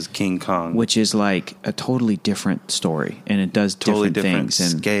 Versus King Kong. Which is like a totally different story, and it does totally different things.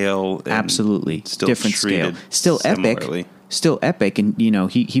 And scale. And absolutely. Still Different scale. treated Still similarly. epic. Still epic. And,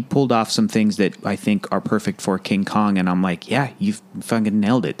 he pulled off some things that I think are perfect for King Kong. And I'm like, yeah, you've fucking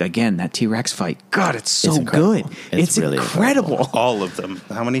nailed it. Again, that T-Rex fight. God, it's so incredible. good. It's really incredible. All of them.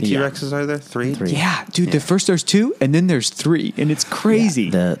 How many T-Rexes are there? Three? Yeah, dude, the first there's 2, and then there's 3. And it's crazy.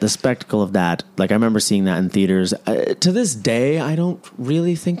 The spectacle of that, I remember seeing that in theaters. To this day, I don't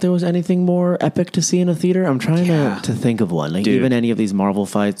really think there was anything more epic to see in a theater. I'm trying to think of one. Dude. Even any of these Marvel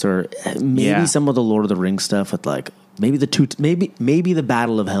fights, or maybe some of the Lord of the Rings stuff with maybe the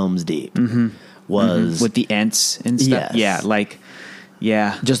Battle of Helm's Deep was with the Ents and stuff. Yes.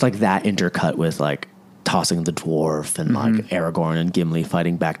 Yeah, just like that intercut with tossing the dwarf and Aragorn and Gimli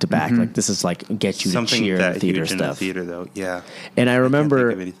fighting back to back. This is get you Something to cheer that in theater huge stuff. in the theater, though. Yeah. And I remember,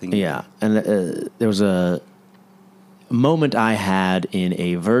 think of anything. and there was a moment I had in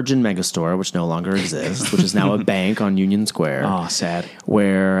a Virgin Megastore, which no longer exists, which is now a bank on Union Square. Oh, sad.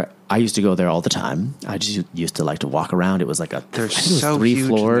 Where I used to go there all the time. I just used to like to walk around. It was like They're so three huge.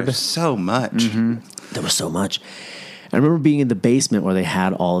 floored. There's so much. There was so much. I remember being in the basement where they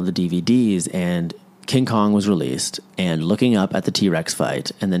had all of the DVDs, and King Kong was released, and looking up at the T-Rex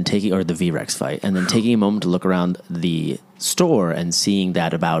fight, and then the V-Rex fight, and then taking a moment to look around the store and seeing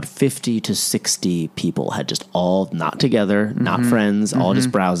that about 50 to 60 people had just all not together, not friends, all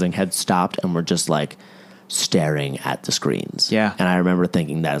just browsing, had stopped and were just staring at the screens. Yeah. And I remember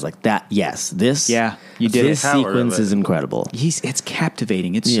thinking that, I was like, that, yes, this, Yeah, you did this it. sequence is incredible. It's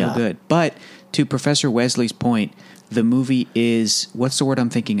captivating. It's Yeah. so good. But to Professor Wesley's point, the movie is, what's the word I'm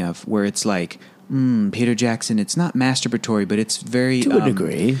thinking of? Where it's Peter Jackson. It's not masturbatory, but it's very To a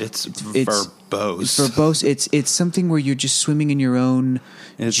degree. It's verbose. verbose. It's something where you're just swimming in your own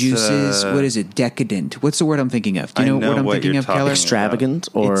juices. What is it? Decadent. What's the word I'm thinking of? Do you I know know what I'm what thinking you're of, talking Keller? about. Extravagant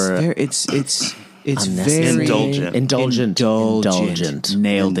or It's unnecessary? very Indulgent. Indulgent.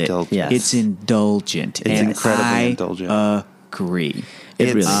 Nailed Indulgent. it. Yes. It's indulgent. It's and incredibly I indulgent. agree.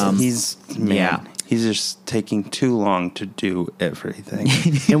 It really He's yeah. He's just taking too long to do everything.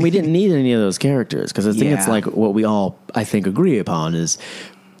 And we didn't need any of those characters because I think it's Yeah. like what we all, I think, agree upon is,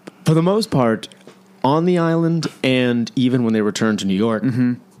 for the most part, on the island and even when they return to New York,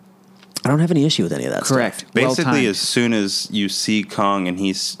 I don't have any issue with any of that Correct. stuff. Basically, Well-timed. as soon as you see Kong and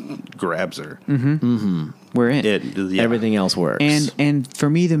he grabs her, We're in. Everything else works. And for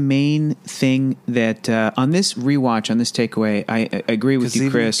me, the main thing that on this rewatch, on this takeaway, I agree with 'Cause you,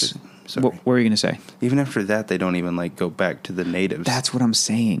 even Chris. after- sorry. What were you going to say? Even after that, they don't even like go back to the natives. That's what I'm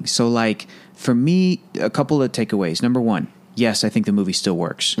saying. So, like, for me, a couple of takeaways. Number one, yes, I think the movie still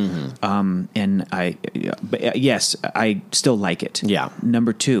works. And yes, I still like it. Yeah.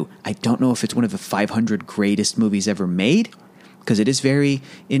 Number two, I don't know if it's one of the 500 greatest movies ever made, because it is very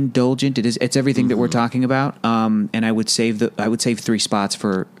indulgent. It's everything that we're talking about. And I would save 3 spots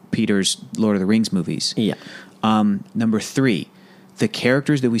for Peter's Lord of the Rings movies. Yeah. Number three, the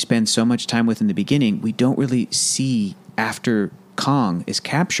characters that we spend so much time with in the beginning, we don't really see after Kong is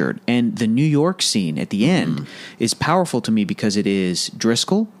captured. And the New York scene at the end is powerful to me because it is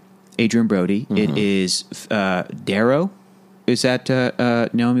Driscoll, Adrian Brody. It is Darrow. Is that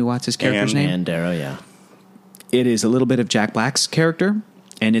Naomi Watts' character's name? And Darrow, yeah. It is a little bit of Jack Black's character,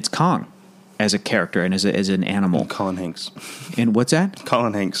 and it's Kong as a character and as an animal. Colin Hanks. And what's that?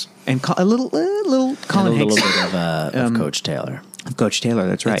 Colin Hanks. And a little Colin And a Hanks. little bit of Coach Taylor. Coach Taylor,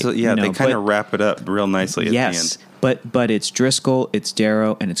 that's right. So, yeah, You know, they kind but- of wrap it up real nicely at yes, the end. but it's Driscoll, it's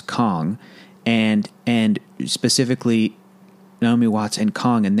Darrow, and it's Kong, and specifically Naomi Watts and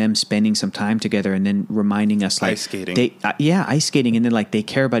Kong, and them spending some time together, and then reminding us like Ice skating. ice skating, and then like they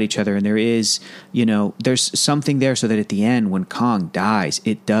care about each other, and there is there's something there, so that at the end when Kong dies,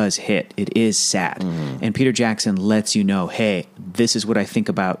 it does hit. It is sad, and Peter Jackson lets you know, hey, this is what I think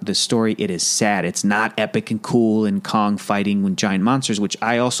about the story. It is sad. It's not epic and cool, and Kong fighting with giant monsters, which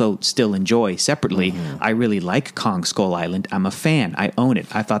I also still enjoy separately. I really like Kong Skull Island. I'm a fan. I own it.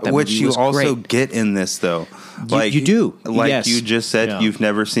 I thought that Which movie you was also great. get in this, though. You do. Like Yes. you just said, Yeah. you've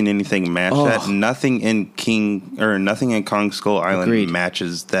never seen anything match that. Nothing in Kong Skull Island Agreed.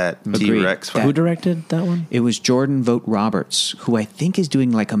 matches that Agreed. T-Rex That- fight. Who directed that one? It was Jordan Vogt Roberts, who I think is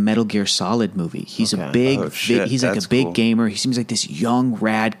doing like a Metal Gear Solid movie. He's Okay. a big, Oh, shit, he's like a that's big cool. gamer. He seems like this young,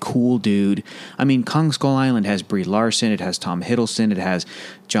 rad, cool dude. I mean, Kong Skull Island has Brie Larson, it has Tom Hiddleston, it has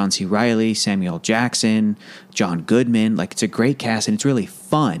John C. Reilly, Samuel Jackson, John Goodman. Like, it's a great cast, and it's really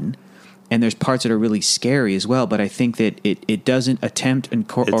fun. And there's parts that are really scary as well. But I think that it doesn't attempt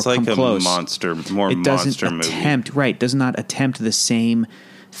or It's like come a close. monster Doesn't movie. attempt does not attempt the same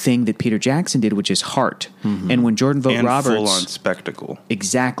thing that Peter Jackson did, which is heart. And when Jordan Vogt And Roberts, full-on spectacle.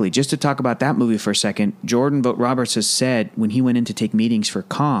 exactly, just to talk about that movie for a second, Jordan Vogt Roberts has said when he went in to take meetings for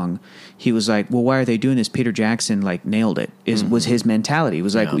Kong, he was like, well, why are they doing this? Peter Jackson like nailed it. Was his mentality. It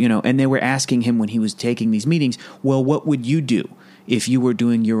was like, and they were asking him when he was taking these meetings, well, what would you do if you were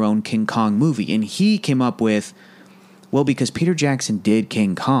doing your own King Kong movie? And he came up with, well, because Peter Jackson did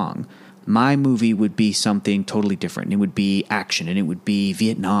King Kong, my movie would be something totally different. It would be action, and it would be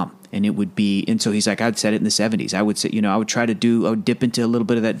Vietnam, and it would be, and so he's like, I'd set it in the 70s. I would say, I would try to I would dip into a little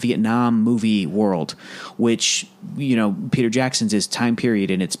bit of that Vietnam movie world, which, Peter Jackson's is time period,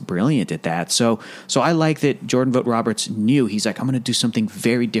 and it's brilliant at that. So I like that Jordan Vogt Roberts knew, he's like, I'm going to do something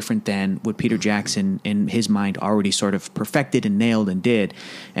very different than what Peter Jackson in his mind already sort of perfected and nailed and did.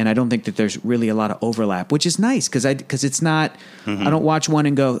 And I don't think that there's really a lot of overlap, which is nice because it's not, I don't watch one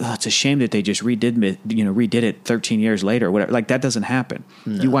and go, oh, it's a shame that they just redid it 13 years later or whatever. Like, that doesn't happen.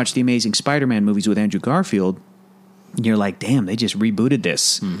 No. You watch the Amazing Spider-Man movies with Andrew Garfield, and you're like, damn, they just rebooted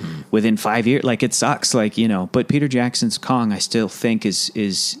this within 5 years. Like, it sucks. Like, but Peter Jackson's Kong, I still think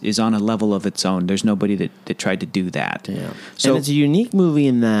is on a level of its own. There's nobody that tried to do that. Yeah. So and it's a unique movie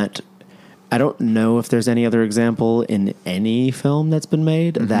in that I don't know if there's any other example in any film that's been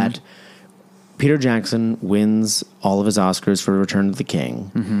made that Peter Jackson wins all of his Oscars for Return of the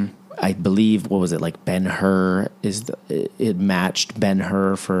King. I believe, what was it, like Ben-Hur it matched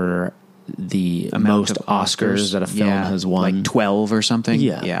Ben-Hur for the amount most of Oscars that a film has won. like 12 or something.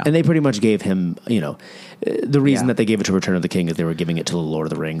 Yeah. And they pretty much gave him, the reason Yeah. that they gave it to Return of the King is they were giving it to The Lord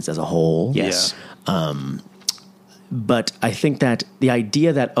of the Rings as a whole. Yes. But I think that the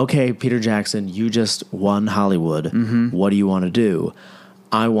idea that, okay, Peter Jackson, you just won Hollywood. What do you want to do?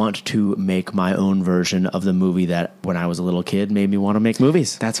 I want to make my own version of the movie that when I was a little kid made me want to make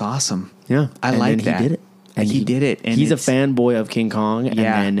movies. That's awesome. Yeah. I like that. He did it. And he did it. And he's a fanboy of King Kong and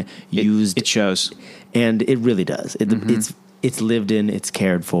then used it shows. And it really does. It's lived in, it's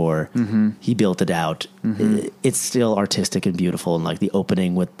cared for. He built it out. It's still artistic and beautiful, and like the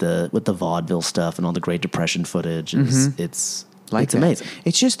opening with the vaudeville stuff and all the Great Depression footage. It's amazing.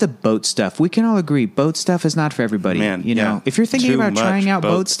 It's just the boat stuff. We can all agree, boat stuff is not for everybody. Man, you know, yeah. if you're thinking Too about much trying out boat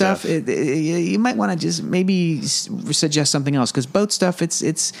boat stuff, stuff. you might want to just maybe suggest something else, because boat stuff, it's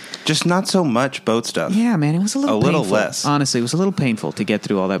Just not so much boat stuff. yeah, man, it was a little little painful. less. Honestly, it was a little painful to get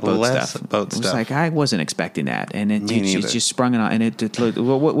through all that boat Less stuff. boat It was stuff. like I wasn't expecting that, and it Me neither. just sprung it on. And it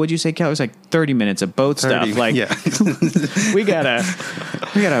what would you say, Kel? It was like 30 minutes of boat 30, stuff. Like yeah. we gotta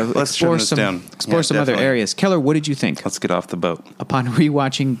Let's explore trim this some down. explore Yeah, some other definitely. areas. Keller, what did you think Let's get off the boat. upon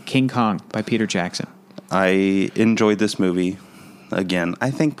rewatching King Kong by Peter Jackson? I enjoyed this movie. Again,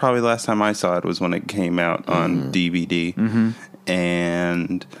 I think probably the last time I saw it was when it came out on DVD.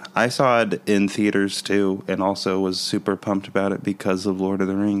 And I saw it in theaters too, and also was super pumped about it because of Lord of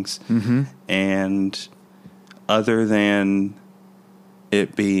the Rings. And other than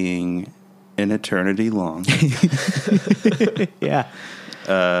it being an eternity long, Yeah.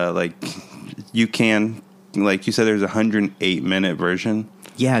 like you can, like you said, there's a 108-minute version.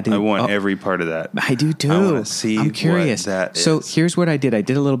 Yeah, dude. I want Oh, every part of that. I do too. I wanna see I'm curious. what that So is. here's what I did. I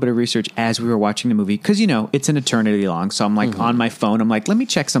did a little bit of research as we were watching the movie, because it's an eternity long. So I'm like on my phone. I'm like, let me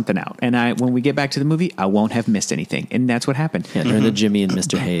check something out. And when we get back to the movie, I won't have missed anything. And that's what happened. Yeah, during the Jimmy and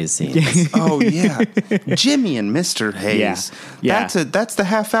Mr. Hayes scenes. Oh yeah, Jimmy and Mr. Hayes. Yeah. That's the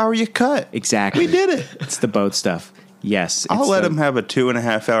half hour you cut. Exactly. We did it. It's the boat stuff. Yes. I'll it's let the- him have a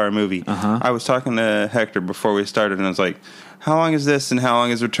 2.5 hour movie. I was talking to Hector before we started, and I was like, "How long is this, and how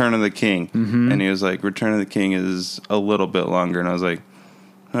long is Return of the King?" And he was like, "Return of the King is a little bit longer," and I was like,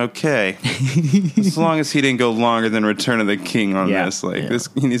 "Okay." As long as he didn't go longer than Return of the King on Yeah. this, like Yeah. this,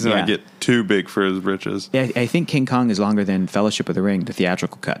 he needs to Yeah. not get too big for his britches. Yeah, I think King Kong is longer than Fellowship of the Ring, the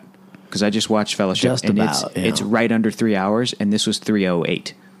theatrical cut. Because I just watched Fellowship, Just and about, yeah. it's right under 3 hours, and this was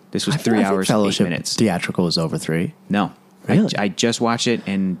 3:08. This was 3 I think hours, Fellowship 8 minutes. theatrical was over 3. No. Really? I just watched it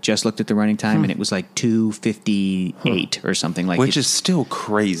and just looked at the running time, and it was like 2:58 or something, like Which it's is still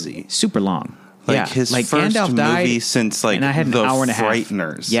crazy. super long. Like yeah. his like first Gandalf movie died, since like and I had an The hour and a half.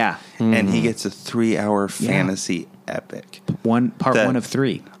 Frighteners. Yeah. And he gets a 3-hour fantasy epic. Part That- one of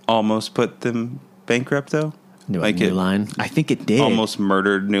 3. Almost put them bankrupt though. New it Line. I think it did. almost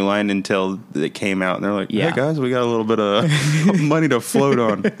murdered New Line until it came out, and they're like, Yeah. "Hey guys, we got a little bit of money to float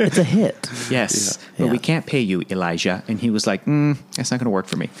on." It's a hit. Yes, Yeah. but Yeah. we can't pay you, Elijah. And he was like, "That's not going to work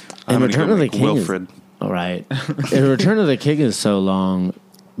for me." I'm And gonna Return go of the make King Wilfred. is all right. And Return of the King is so long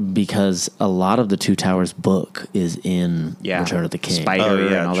because a lot of the Two Towers book is in Return of the King, Spider Oh,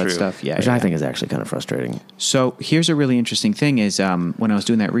 yeah, and all that true. stuff. Yeah, which yeah. I think is actually kind of frustrating. So here's a really interesting thing: is when I was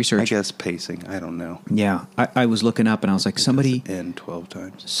doing that I research, guess pacing. I don't know. yeah, I was looking up and I was like, somebody End 12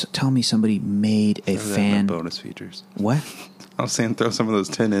 times. tell me somebody made a Throw that in the fan. bonus features. What? I was saying throw some of those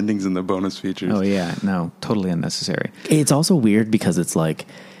 10 endings in the bonus features. Oh yeah, no, totally unnecessary. It's also weird because it's like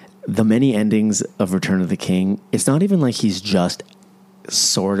the many endings of Return of the King. It's not even like he's just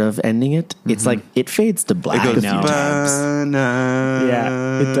sort of ending it. It's like it fades to black It goes, a few times. "Ba-na."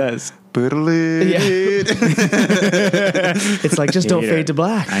 Yeah, it does. Boodle-it. It's like just don't Hater. fade to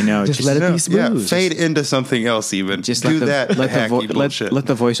black. I know, Just, just- let it No, be smooth. yeah, fade into something else even. Just do let the, that let, the hacky bullshit. let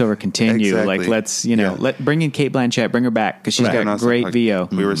the voiceover continue. Exactly. Like let's Yeah. let bring in Kate Blanchett, bring her back because she's Right. And got also, great like, VO.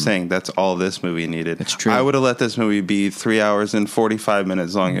 We were saying that's all this movie needed. That's true. I would have let this movie be 3 hours and 45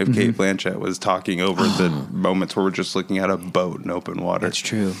 minutes long if Kate Blanchett was talking over the moments where we're just looking at a boat in open water. That's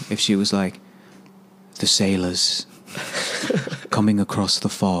true. If she was like, the sailors coming across the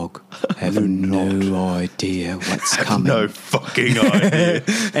fog have no idea what's coming. No fucking idea.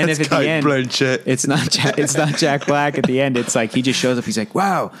 And That's if at the Kate end, Blanchett. it's not Jack Black at the end. It's like he just shows up. He's like,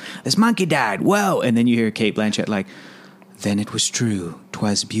 "Wow, this monkey died. Whoa!" And then you hear Kate Blanchett like, "Then it was true.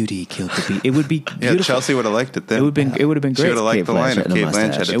 'Twas beauty killed the beast." It would be Yeah, beautiful. Chelsea would have liked it then. It would have been She great. would have liked Kate the line Blanchett if and a Kate mustache.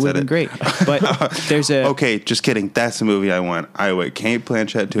 Blanchett had It would said have been it. great. But there's a Okay, just kidding. That's the movie I want. I want Kate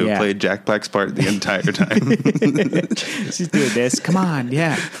Blanchett to have Yeah. played Jack Black's part the entire time. She's doing this. Come on,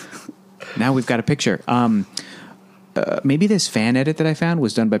 yeah. Now we've got a picture. Maybe this fan edit that I found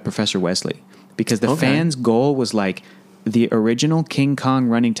was done by Professor Wesley, because the Okay. fan's goal was like the original King Kong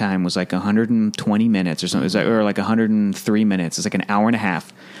running time was like 120 minutes or something, it was like, or like 103 minutes. It's like an hour and a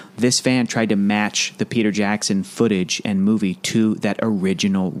half. This fan tried to match the Peter Jackson footage and movie to that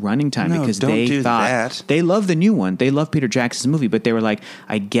original running time, No, because don't they do thought that. they love the new one. They love Peter Jackson's movie, but they were like,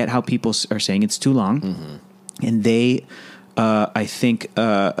 I get how people are saying it's too long, and they I think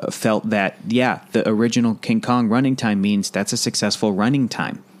felt that the original King Kong running time means that's a successful running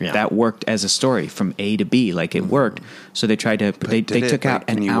time. Yeah. That worked as a story from A to B, like it worked. So they tried to they took out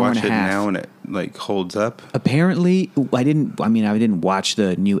an hour and a half. Can you watch it now and it like holds up? Apparently, I didn't watch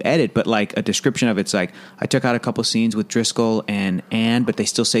the new edit, but like a description of it's like I took out a couple scenes with Driscoll and Anne, but they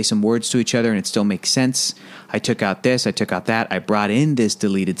still say some words to each other and it still makes sense. I took out this, I took out that. I brought in this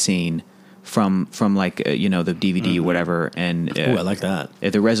deleted scene from like the DVD or whatever, and Ooh, I like that.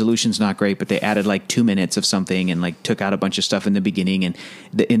 The resolution's not great, but they added like 2 minutes of something and like took out a bunch of stuff in the beginning. And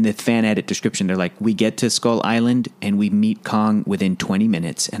in the fan edit description, they're like, we get to Skull Island and we meet Kong within 20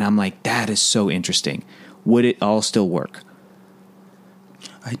 minutes. And I'm like, that is so interesting. Would it all still work?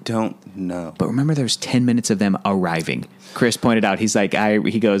 I don't know. But remember, there's 10 minutes of them arriving. Chris pointed out, he's like,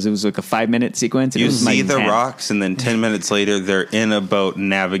 he goes, it was like a 5-minute sequence. And You it was see like the 10. rocks, and then 10 minutes later, they're in a boat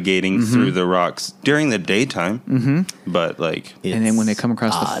navigating through the rocks during the daytime. Mm-hmm. But like, And then when they come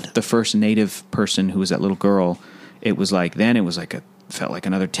across odd. the first native person who was that little girl, it was like felt like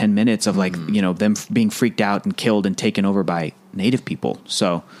another 10 minutes of like, them being freaked out and killed and taken over by native people.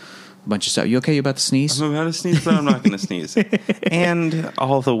 So a bunch of stuff. You okay? You about to sneeze? I'm about to sneeze, but I'm not going to sneeze. And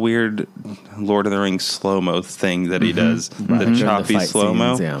all the weird Lord of the Rings slow-mo thing that he does. The During the choppy fight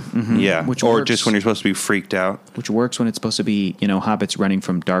slow-mo. scenes, Yeah. Which or works. just when you're supposed to be freaked out. Which works when it's supposed to be, hobbits running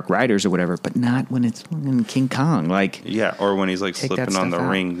from dark riders or whatever, but not when it's in King Kong. Like, Yeah, or when he's like Take that slipping on the stuff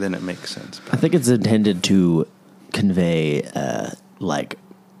out. ring, then it makes sense. I think it's intended to convey like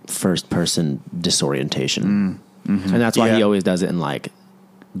first-person disorientation, and that's why he Yeah. always does it in like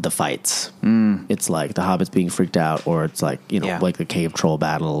the fights. It's like the hobbits being freaked out, or it's like Yeah. like the cave troll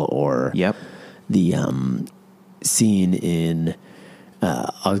battle, or yep. the scene in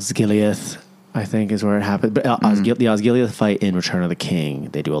Osgiliath, I think is where it happened. But the Osgiliath fight in Return of the King,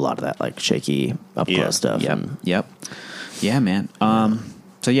 they do a lot of that like shaky up close Yeah. stuff. Yep. and- Yep. Yeah, man.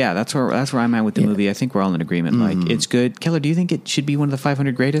 So yeah, that's where I'm at with the movie. I think we're all in agreement. Like, it's good. Keller, do you think it should be one of the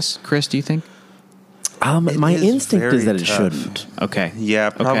 500 greatest? Chris, do you think? my is instinct is very that it tough. shouldn't. Okay. Yeah,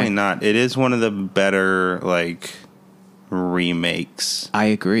 probably Okay. not. It is one of the better like remakes. I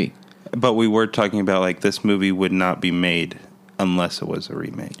agree. But we were talking about like this movie would not be made unless it was a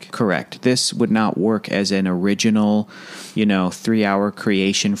remake. Correct. This would not work as an original, 3-hour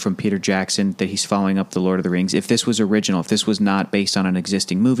creation from Peter Jackson that he's following up the Lord of the Rings. If this was original, if this was not based on an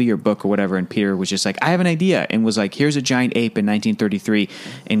existing movie or book or whatever, and Peter was just like, I have an idea, and was like, here's a giant ape in 1933,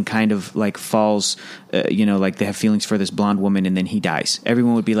 and kind of like falls, like they have feelings for this blonde woman, and then he dies.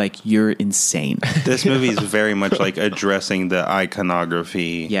 Everyone would be like, you're insane. This movie is very much like addressing the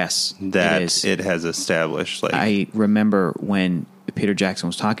iconography Yes, that it is. it has established. Like I remember when Peter Jackson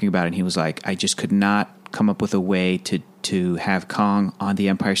was talking about it, and he was like, I just could not come up with a way to have Kong on the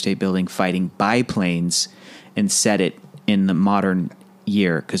Empire State Building fighting biplanes and set it in the modern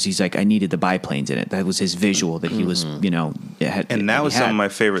year, because he's like, I needed the biplanes in it. That was his visual that he was, and that was some of my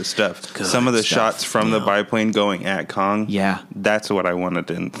favorite stuff. Good Some of the stuff. shots from the biplane going at Kong. Yeah. That's what I wanted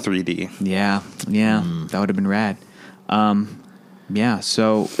in 3D. Yeah, that would have been rad.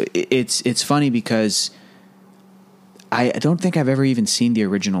 So it's funny because I don't think I've ever even seen the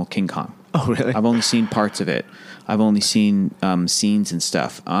original King Kong. Oh, really? I've only seen parts of it. I've only seen scenes and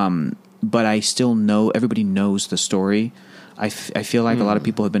stuff. But I still know, everybody knows the story. I feel like a lot of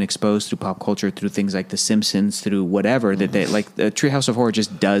people have been exposed through pop culture, through things like The Simpsons, through whatever, that they like. The Treehouse of Horror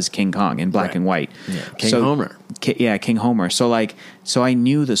just does King Kong in black Right. and white. Yeah. King Homer. King Homer. So I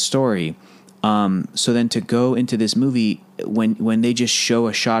knew the story. So then to go into this movie, when they just show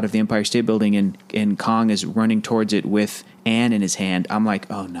a shot of the Empire State Building and Kong is running towards it with Anne in his hand, I'm like,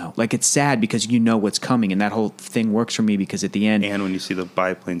 oh no. Like, it's sad because you know what's coming, and that whole thing works for me because at the end, And when you see the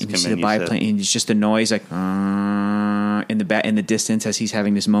biplanes come you see in, the biplane, and it's just the noise like in the distance as he's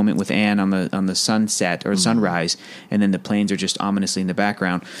having this moment with Anne on the sunset or sunrise, and then the planes are just ominously in the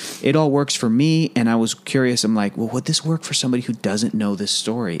background. It all works for me, and I was curious. I'm like, well, would this work for somebody who doesn't know this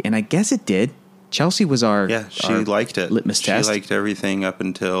story? And I guess it did. Chelsea was our she our liked it. litmus She test. liked everything up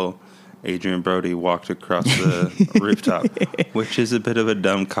until Adrian Brody walked across the rooftop, which is a bit of a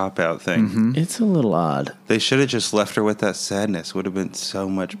dumb cop-out thing. Mm-hmm. It's a little odd. They should have just left her with that sadness. Would have been so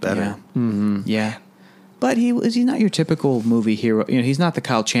much better. Yeah. Yeah. But he's not your typical movie hero. He's not the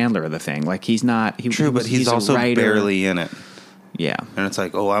Kyle Chandler of the thing. Like, he's not. True, but he's a also writer. barely in it. Yeah. And it's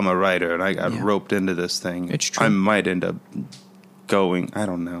like, oh, I'm a writer, and I got Yeah. roped into this thing. It's true. I might end up going. I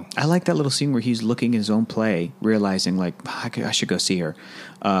don't know. I like that little scene where he's looking at his own play, realizing like I should go see her.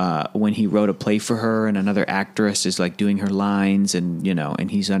 When he wrote a play for her, and another actress is like doing her lines, and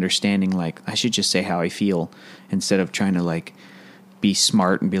and he's understanding like I should just say how I feel instead of trying to like be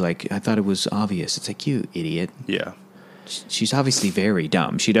smart and be like I thought it was obvious. It's like, you idiot. Yeah. she's obviously very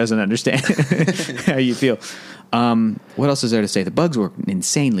dumb. She doesn't understand how you feel. What else is there to say? The bugs were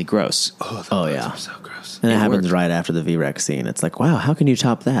insanely gross. Oh yeah. They're so gross. And it happens worked. right after the V-Rex scene. It's like, wow, how can you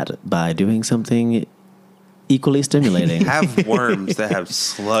top that? By doing something equally stimulating. Have worms that have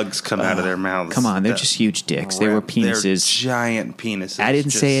slugs come out of their mouths. Come on, they're that just huge dicks. They were they're penises. giant penises. I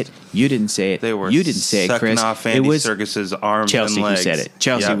didn't say it. You didn't say it. They were. You didn't say it, sucking Chris. off It Andy was Serkis's arms Chelsea and who legs. said it.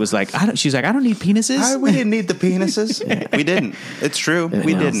 Chelsea Yeah. was like, she's like, I don't need penises. We didn't need the penises. We didn't. It's true.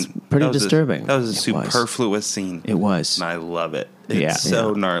 We was didn't. pretty That was disturbing. That was a It was. superfluous scene. It was. And I love it. It's Yeah.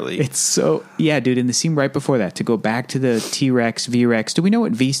 so gnarly. It's so, yeah, dude. In the scene right before that, to go back to the T-Rex, V-Rex. Do we know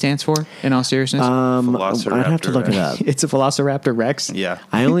what V stands for, in all seriousness? I'd have to look it up. It's a Velociraptor Rex. yeah.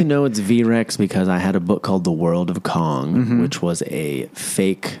 I only know it's V-Rex because I had a book called The World of Kong, which was a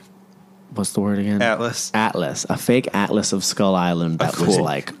fake, what's the word again? Atlas. Atlas. A fake atlas of Skull Island that was Cool.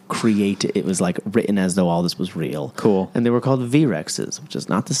 like created. It was like written as though all this was real. Cool. And they were called V-Rexes, which is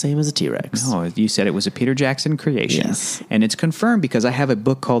not the same as a T-Rex. No, you said it was a Peter Jackson creation. Yes. And it's confirmed because I have a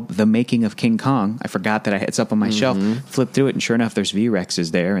book called The Making of King Kong. I forgot that it's up on my shelf. Flip through it, and sure enough, there's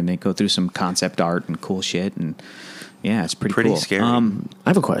V-Rexes there, and they go through some concept art and cool shit. And yeah, it's pretty cool. scary. I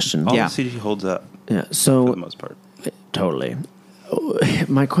have a question. All yeah. the CG holds up Yeah. for the So most part. totally.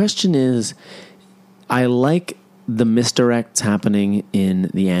 My question is, I like the misdirects happening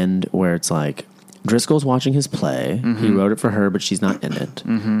in the end where it's like Driscoll's watching his play. He wrote it for her, but she's not in it.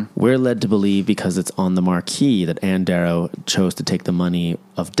 We're led to believe, because it's on the marquee, that Ann Darrow chose to take the money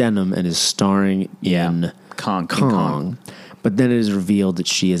of Denham and is starring in King Kong. Kong. But then it is revealed that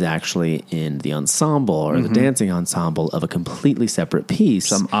she is actually in the ensemble or the dancing ensemble of a completely separate piece.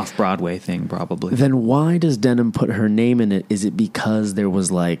 Some off-Broadway thing, probably. Then why does Denham put her name in it? Is it because there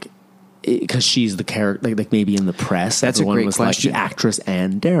was like, because she's the character, like maybe in the press, That's a everyone great was question. like the actress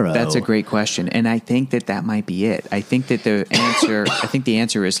Ann Darrow. That's a great question, and I think that might be it. I think that the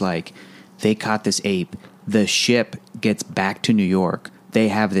answer is like, they caught this ape. The ship gets back to New York. They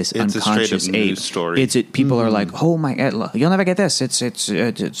have this It's a unconscious straight-up ape. news story. People are like, oh my god, you'll never get this. It's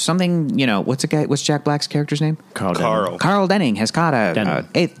something. What's Jack Black's character's name? Carl. Carl Denning has caught Denham.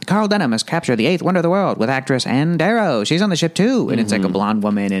 Carl Denham has captured the eighth wonder of the world with actress Ann Darrow. She's on the ship too, and it's like a blonde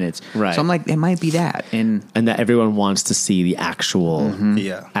woman, and it's Right. So I'm like, it might be that, and And that everyone wants to see the actual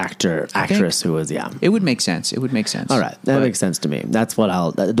Yeah. actress who was, it would make sense. It would make sense. All right, that But makes sense to me. That's what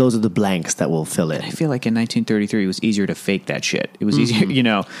those are the blanks that will fill in. I feel like in 1933 it was easier to fake that shit. It was easier,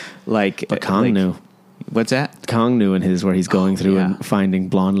 But Kong knew. What's that? Kong knew in his where he's going through yeah. and finding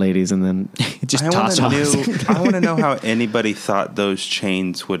blonde ladies and then Just I toss off. want to know how anybody thought those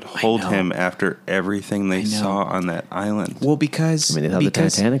chains would hold know. him after everything they saw on that island. Well, because they thought the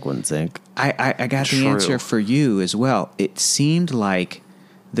because Titanic wouldn't sink. I got the True. answer for you as well. It seemed like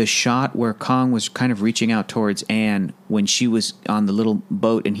the shot where Kong was kind of reaching out towards Anne when she was on the little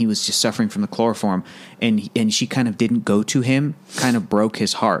boat and he was just suffering from the chloroform, and she kind of didn't go to him, kind of broke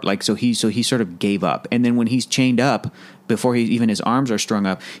his heart. Like so he sort of gave up. And then when he's chained up, before even his arms are strung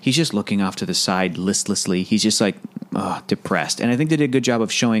up, he's just looking off to the side listlessly. He's just like depressed. And I think they did a good job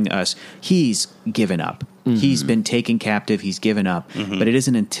of showing us he's given up. He's been taken captive. He's given up. But it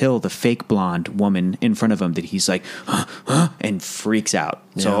isn't until the fake blonde woman in front of him that he's like, and freaks out.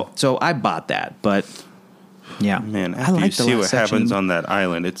 So I bought that. But yeah, Man, I after you liked the see last what happens section. on that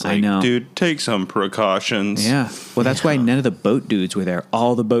island, it's I like, know. dude, take some precautions. Yeah. Well, that's why none of the boat dudes were there.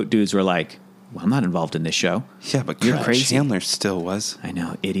 All the boat dudes were like, well, I'm not involved in this show. Yeah, but You're God, crazy. Chandler still was. I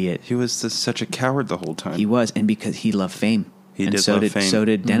know, idiot. He was such a coward the whole time. He was, and because he loved fame. He and did so love did fame. so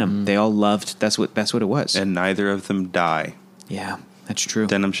did Denham. They all loved. That's what it was. And neither of them die. Yeah, that's true.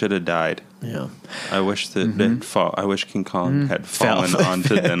 Denham should have died. Yeah. I wish that I wish King Kong had Fell. fallen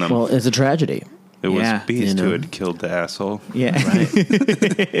onto Denham. Well, it's a tragedy. It was yeah, Beast you who know. had killed the asshole. Yeah,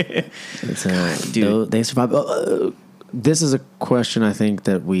 It's Dude. they survived. This is a question I think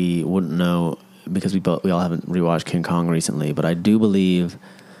that we wouldn't know because we all haven't rewatched King Kong recently, but I do believe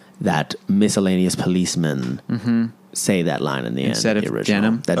that miscellaneous policemen say that line in the Instead end. of the original.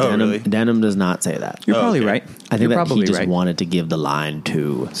 Denham? That Oh, Denham, really? Denham does not say that. You're probably okay. right. I think You're that probably he just right. wanted to give the line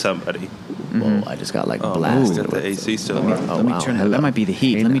to. Somebody. Whoa! I just got like Oh, blasted. the AC still Let me, on. let me wow. turn that. Hello. That might be the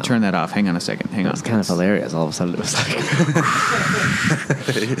heat. Hey Let me now. turn that off. Hang on a second. Hang on. It's kind of hilarious. All of a sudden, it was like,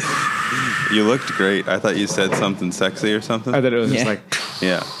 You looked great. I thought you said something sexy or something. I thought it was Yeah. just like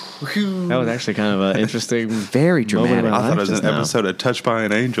Yeah. that was actually kind of an interesting, Very dramatic. Moment I thought it was just an now. episode of Touched by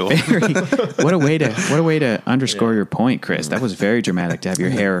an Angel. What a way to underscore your point, Chris. That was very dramatic to have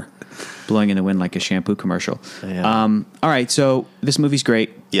your hair blowing in the wind like a shampoo commercial. Yeah. All right, so this movie's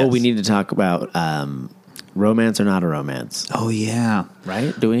great. Yes. Oh, we need to talk about romance or not a romance, Oh yeah.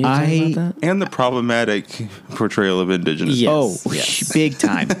 right? Do we need to talk about that? And the problematic portrayal of indigenous. Yes. Oh, yes. big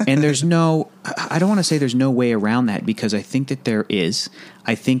time. And there's I don't want to say there's no way around that, because I think that there is.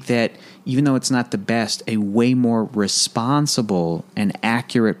 I think that even though it's not the best, a way more responsible and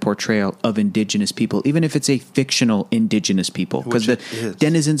accurate portrayal of indigenous people, even if it's a fictional indigenous people, because the Which it is.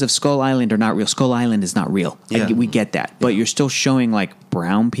 denizens of Skull Island are not real. Skull Island is not real. Yeah. We get that. But you're still showing like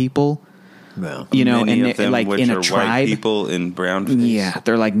brown people, Well, you know, Many and of them like which in a are tribe. white people in brown face. Yeah,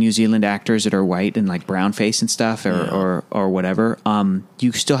 they're like New Zealand actors that are white and like brown face and stuff, or whatever.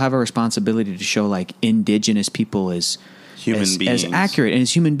 You still have a responsibility to show like indigenous people as Human as beings. accurate and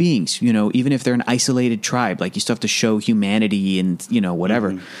as human beings. You know, even if they're an isolated tribe, like you still have to show humanity and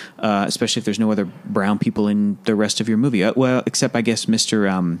whatever. Especially if there's no other brown people in the rest of your movie. Well, except I guess Mr.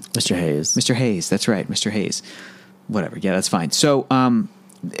 Hayes. Mr. Hayes. That's right, Mr. Hayes. Whatever. Yeah, that's fine. So,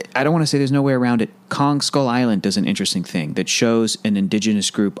 I don't want to say there's no way around it. Kong Skull Island does an interesting thing that shows an indigenous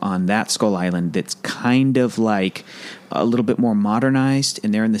group on that Skull Island that's kind of like a little bit more modernized,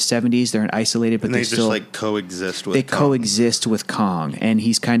 and they're in the 70s. They're isolated, but And they they just still like coexist with they Kong. coexist with Kong, and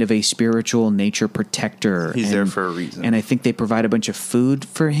he's kind of a spiritual nature protector. He's and, there for a reason. And I think they provide a bunch of food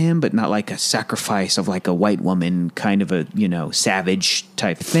for him, but not like a sacrifice of like a white woman, kind of a savage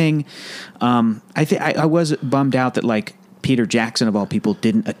type thing. I was bummed out that like Peter Jackson of all people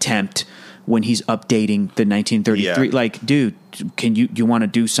didn't attempt when he's updating the 1933. Yeah. Like, dude, can you want to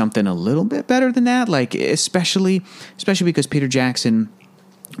do something a little bit better than that? Like, especially because Peter Jackson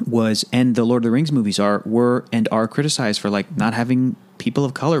was, and the Lord of the Rings movies were criticized for like not having people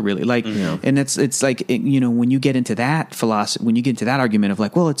of color really, like, and it's like when you get into that philosophy, when you get into that argument of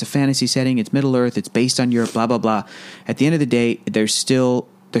like, well, it's a fantasy setting, it's Middle Earth, it's based on Europe, blah blah blah. At the end of the day, there's still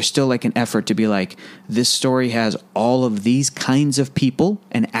like an effort to be like, this story has all of these kinds of people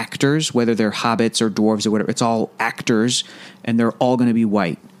and actors, whether they're hobbits or dwarves or whatever. It's all actors, and they're all going to be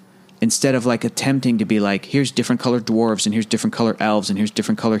white. Instead of like attempting to be like, here's different colored dwarves, and here's different color elves, and here's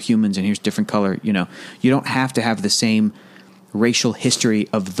different color humans, and here's different color, you don't have to have the same racial history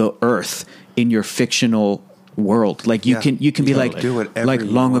of the earth in your fictional world. Like you can be like, do whatever like you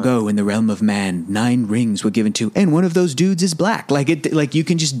long want. ago in the realm of man, 9 rings were given to, and one of those dudes is black. Like you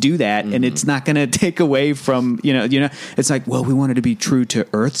can just do that, and it's not going to take away from It's like, well, we wanted to be true to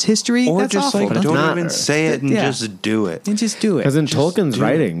Earth's history, Or that's just awful. like That's don't not even Earth. say it and Yeah. just do it. and just do it. Because in Tolkien's do it.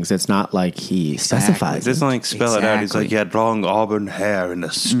 writings, it's not like he specifies. It doesn't like spell it out. He's Exactly. like, he had long auburn hair and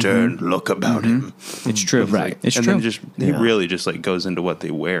a stern look about him. It's true, Right. It's and true. then he really just like goes into what they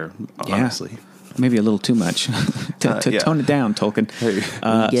wear. Honestly, Maybe a little too much to yeah. tone it down, Tolkien. Hey.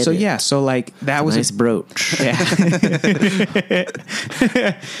 Get So it. yeah, so like that was nice brooch. Yeah.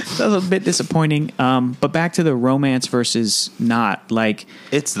 That was a bit disappointing. But back to the romance versus not, like,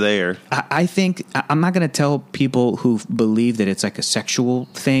 it's there. I think I'm not going to tell people who believe that it's like a sexual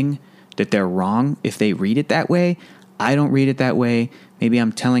thing that they're wrong if they read it that way. I don't read it that way. Maybe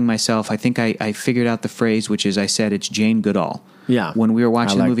I'm telling myself, I think I figured out the phrase, which is I said it's Jane Goodall. Yeah. When we were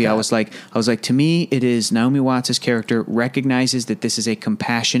watching I the like movie, that. I was like, to me, it is Naomi Watts' character recognizes that this is a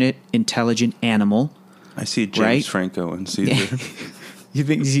compassionate, intelligent animal. I see James Right? Franco and Caesar.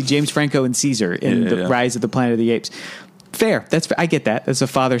 You see James Franco and Caesar in the Rise of the Planet of the Apes. Fair. I get that. That's a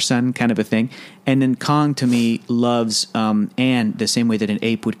father-son kind of a thing. And then Kong, to me, loves Anne the same way that an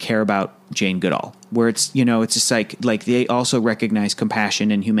ape would care about Jane Goodall, where it's just like they also recognize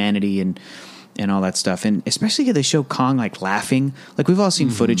compassion and humanity and all that stuff. And especially if they show Kong like laughing. Like we've all seen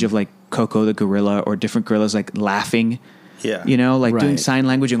footage of like Coco the gorilla or different gorillas like laughing. Yeah. Like doing Right. sign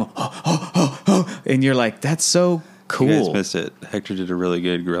language and go, and you're like, that's so cool. You guys missed it. Hector did a really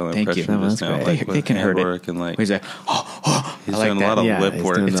good gorilla Thank you. impression That just was now. great. Like, They with can hurt it. handwork and like He's like, he's I like doing that. a lot of Yeah, lip he's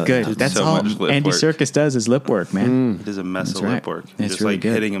work. doing It's the- good. Did That's so all much lip Andy work. Serkis does is lip work, man. He does a mess That's of right. lip work. He's It's just really like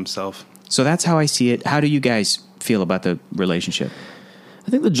good. hitting himself. So that's how I see it. How do you guys feel about the relationship? I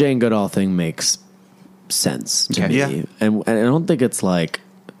think the Jane Goodall thing makes sense to Okay. me. Yeah. And I don't think it's like,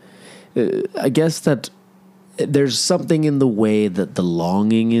 I guess that there's something in the way that the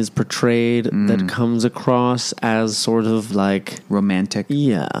longing is portrayed that comes across as sort of like, Romantic.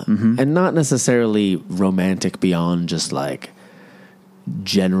 yeah, and not necessarily romantic beyond just like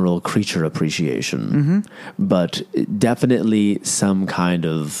general creature appreciation, but definitely some kind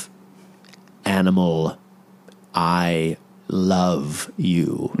of animal, I love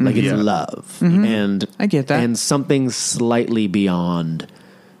you. Like it's love. And I get that. And something slightly beyond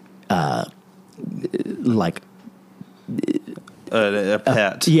like a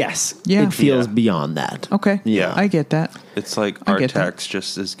pet. Yes. Yeah. It feels Yeah. beyond that. Okay. Yeah. I get that. It's like I get that. Artax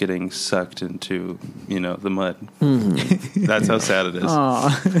just is getting sucked into, the mud. Mm-hmm. That's how sad it is.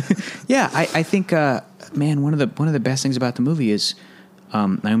 Yeah, I think, man, one of the best things about the movie is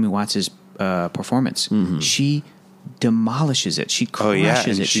Naomi Watts' performance. She demolishes it. She Oh yeah,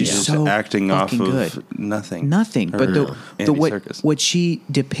 crushes and it. she's just so acting off fucking of good. nothing. Nothing. But Her the Andy what Serkis. what she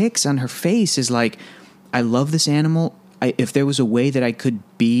depicts on her face is like, I love this animal. If there was a way that I could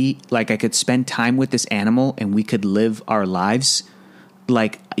be like, I could spend time with this animal and we could live our lives,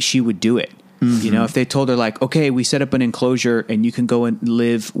 like she would do it. You know, if they told her like, okay, we set up an enclosure and you can go and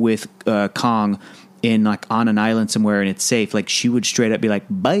live with Kong in like on an island somewhere and it's safe, like she would straight up be like,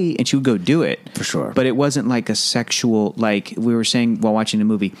 bye, and she would go do it. For sure. But it wasn't like a sexual, like we were saying while watching the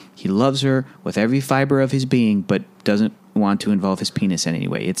movie, he loves her with every fiber of his being, but doesn't want to involve his penis in any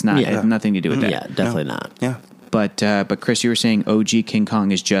way. It's not, it has nothing to do with that. Yeah, definitely not. Yeah. But Chris, you were saying OG King Kong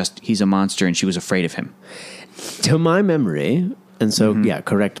is just, he's a monster and she was afraid of him. To my memory, and so, yeah,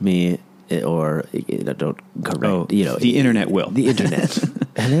 correct me or don't correct, Oh, the internet will. The internet.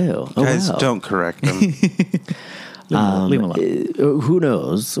 Hello. Oh, Guys, wow. don't correct them. Leave him alone. Who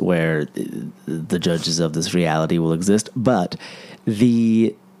knows where the judges of this reality will exist, but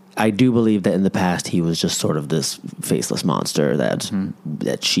I do believe that in the past he was just sort of this faceless monster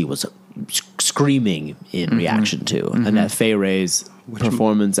that she was screaming in reaction to, and that Fay Wray's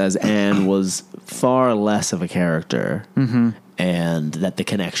performance as Anne was far less of a character, and that the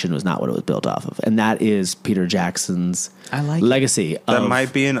connection was not what it was built off of, and that is Peter Jackson's I like legacy. That of,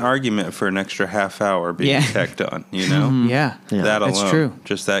 might be an argument for an extra half hour being Yeah. checked on, you know? Yeah, That alone. that's true.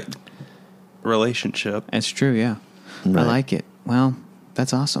 Just that relationship. That's true, yeah. I Right. like it. Well,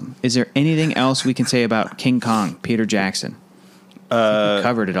 that's awesome. Is there anything else we can say about King Kong, Peter Jackson? We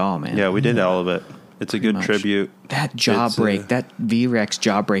covered it all, man. Yeah, we did all of it. It's a good much. tribute. That jaw It's, break, that V-Rex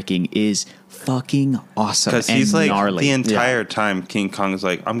jaw breaking is fucking awesome. Because and he's like, gnarly. the entire time, King Kong is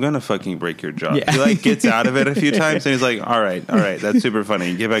like, I'm going to fucking break your jaw. Yeah. He like gets out of it a few times and he's like, all right, that's super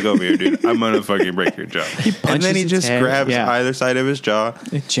funny. Get back over here, dude. I'm going to fucking break your jaw. And punches then he its just head, grabs yeah. either side of his jaw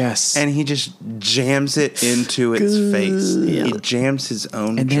It just and he just jams it into its face. He jams his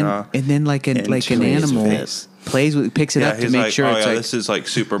own jaw. and then like an into his animal face. picks it up to he's make like, sure oh it's yeah, like this is like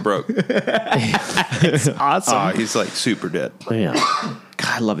super broke. awesome. He's like super dead. yeah.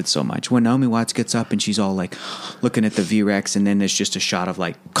 God, I love it so much. When Naomi Watts gets up and she's all like looking at the V-Rex, and then there's just a shot of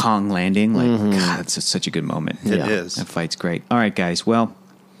like Kong landing. Like, God, it's such a good moment. It Yeah. is. That fight's great. All right, guys. Well,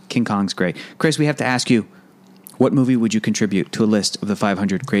 King Kong's great. Chris, we have to ask you, what movie would you contribute to a list of the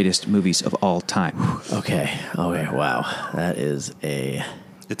 500 greatest movies of all time? Okay. Wow. That is a.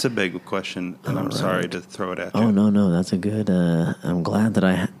 It's a big question, and I'm sorry to throw it at you. Oh no, that's a good. I'm glad that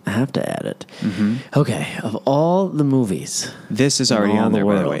I have to add it. Okay, of all the movies, This is already In all on there, the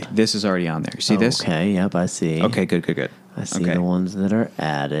by the world. way. This is already on there. See this? Okay, yep, I see. Okay, good. I see okay. the ones that are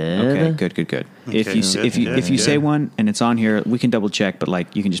added. Okay, good. If Okay, you good, if you good, if you say good. one and it's on here, we can double check. But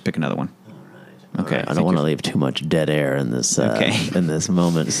like, you can just pick another one. Okay, I don't want to leave too much dead air in this Okay. in this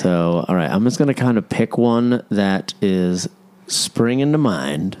moment. So, all right, I'm just going to kind of pick one that is springing to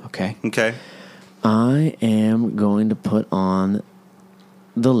mind. Okay. Okay. I am going to put on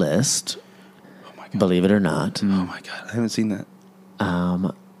the list. Oh my god. Believe it or not, Oh my god, I haven't seen that.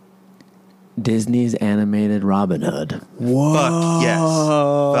 Disney's animated Robin Hood. Fuck yes.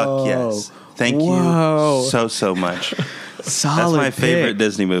 Fuck yes. Thank Whoa. you so much. Solid. That's my favorite pick.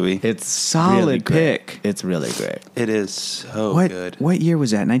 Disney movie. It's Solid really great. pick. It's really great. It is so What good. what year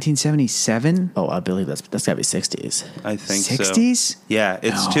was that? 1977. Oh, I believe that's got to be 60s. I think so. 60s. Yeah,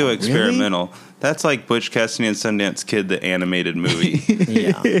 it's No, too really? experimental. That's like Butch Cassidy and Sundance Kid, the animated movie.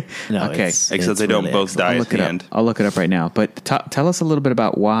 Yeah. No, Okay. Except they don't both die I'll at look it the up. end. I'll look it up right now. But tell us a little bit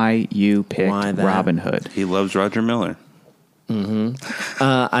about why you picked Why that? Robin Hood. He loves Roger Miller.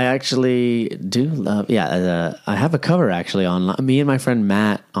 I actually do love. Yeah, I have a cover actually on me and my friend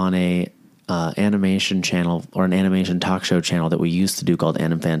Matt on a animation channel or an animation talk show channel that we used to do called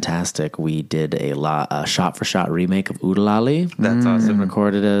Anim Fantastic. We did a shot for shot remake of Oodalali. That's awesome.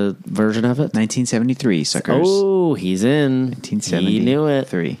 Recorded a version of it. 1973, suckers. Oh, he's in. 1973. He knew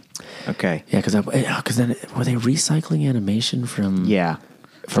it. Okay. Yeah, because then were they recycling animation from Yeah.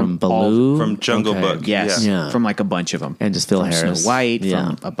 from all- Baloo From Jungle Okay. Book. Yes. Yeah. From like a bunch of them. and just Phil from Harris, Snow White, Yeah.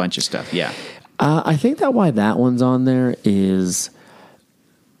 from a bunch of stuff. Yeah. I think that why that one's on there is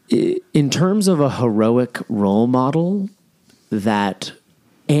in terms of a heroic role model that,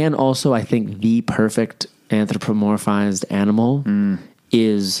 and also I think the perfect anthropomorphized animal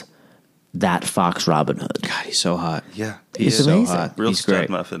is that fox Robin Hood. God, he's so hot. Yeah. He's It's so amazing. hot. Real He's stud great.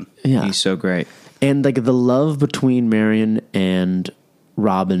 muffin. Yeah. He's so great. And like the love between Marion and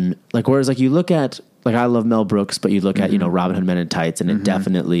Robin, like whereas like you look at like I love Mel Brooks, but you look at Robin Hood Men in Tights, and it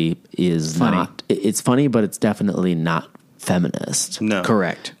definitely is Funny. not. It's funny, but it's definitely not feminist. No.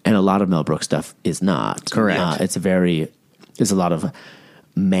 Correct. And a lot of Mel Brooks stuff is not. Correct. There's a lot of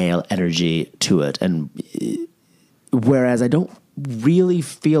male energy to it, and whereas I don't really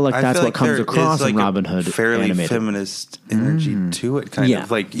feel like that's feel what comes there across is, like, in Robin Hood a fairly animated. feminist energy to it, kind Yeah.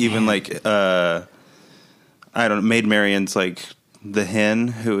 of like even like I don't know, Maid Marian's like the hen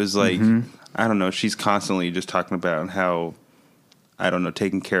who is like I don't know, she's constantly just talking about how I don't know,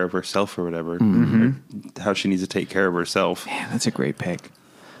 taking care of herself or whatever, or how she needs to take care of herself. Man, that's a great pick.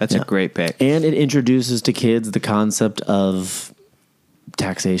 That's a great pick. And it introduces to kids the concept of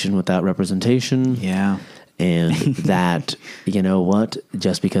taxation without representation. Yeah. And that, you know what,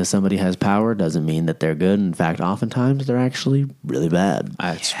 just because somebody has power doesn't mean that they're good. In fact, oftentimes they're actually really bad.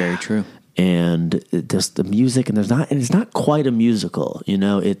 That's very true. And just the music, and it's not quite a musical, you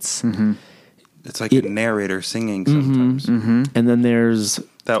know, it's, It's like a narrator singing sometimes. and then there's,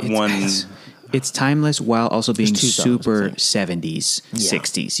 That one. It's timeless while also being two songs, super I'd 70s,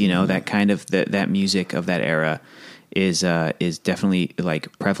 60s. You know, that kind of that music of that era is definitely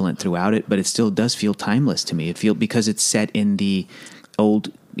like prevalent throughout it, but it still does feel timeless to me. It feel because it's set in the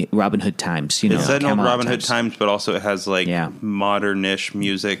old Robin Hood times. You know, It's set in old Camelot Robin Hood times, but also it has like modern-ish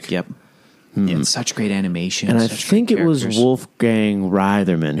music. Yep. And such great animation. and I such think great it was characters. Wolfgang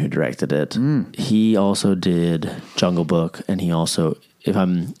Reitherman who directed it. He also did Jungle Book, and he also, if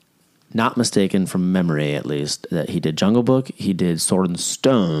I'm not mistaken from memory at least, that he did Jungle Book, he did Sword and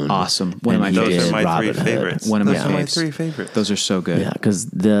Stone. Awesome. One of and my he Those did are my Robin three Hood. favorites. One of my Those are my faves. three favorites. Those are so good. Yeah, because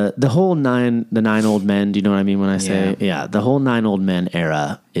the whole nine old men. Do you know what I mean when I say the whole 9 old men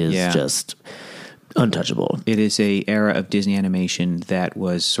era is just untouchable. It is a era of Disney animation that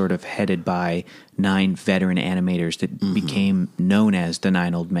was sort of headed by 9 veteran animators that became known as the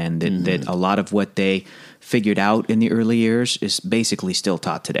 9 old men. That a lot of what they figured out in the early years is basically still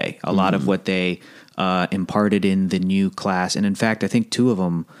taught today. A lot of what they imparted in the new class, and in fact, I think 2 of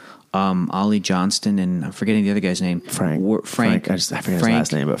them, Ollie Johnston and I'm forgetting the other guy's name. Frank. I forget his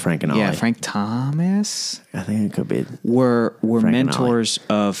last name, but Frank and Ollie. Yeah, Frank Thomas. I think it could be. Were Frank and mentors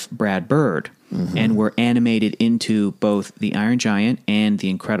of Brad Bird and were animated into both The Iron Giant and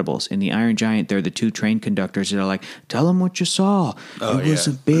The Incredibles. In The Iron Giant, they're the 2 train conductors that are like, tell them what you saw. It was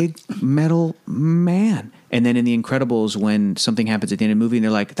a big metal man. And then in The Incredibles, when something happens at the end of the movie, and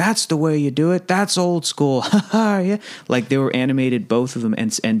they're like, that's the way you do it. That's old school. Yeah. Like they were animated, both of them,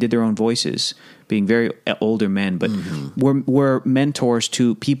 and did their own voices, being very older men, but were mentors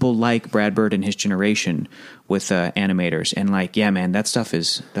to people like Brad Bird and his generation with animators. And like, yeah, man, that stuff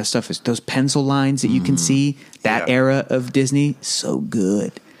is those pencil lines that you can see, that era of Disney, so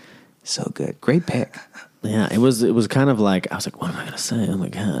good. So good. Great pick. Yeah, it was kind of like, I was like, what am I going to say? Oh my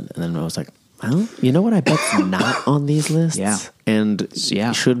God. And then I was like, well, you know what? I bet's not on these lists. Yeah. And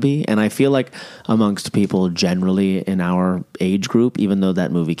should be. And I feel like amongst people generally in our age group, even though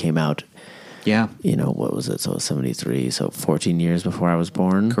that movie came out, Yeah. you know, what was it? So 73, so 14 years before I was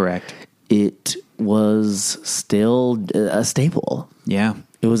born. Correct. It was still a staple. Yeah.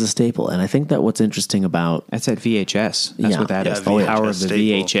 It was a staple. And I think that what's interesting about... That's at VHS. That's Yeah. what that Yeah, is. The power of the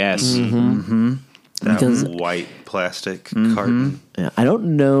VHS VHS. That Because- white plastic carton. Yeah, I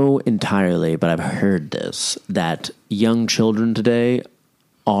don't know entirely, but I've heard this, that young children today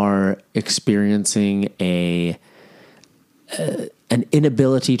are experiencing an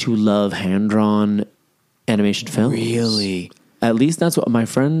inability to love hand-drawn animation films. Really? At least that's what my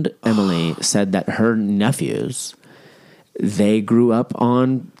friend Emily said, that her nephews, they grew up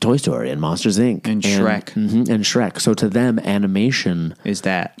on Toy Story and Monsters, Inc. And Shrek. And Shrek. So to them, animation Is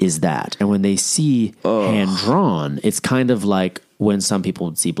that? And when they see hand-drawn, it's kind of like when some people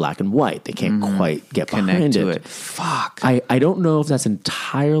would see black and white. They can't quite get Connect behind to it. it. Fuck. I don't know if that's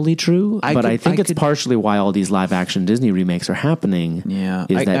entirely true, but I think it's partially why all these live-action Disney remakes are happening. Yeah.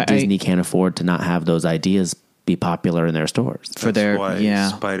 Is that Disney can't afford to not have those ideas be popular in their stores. For their, Why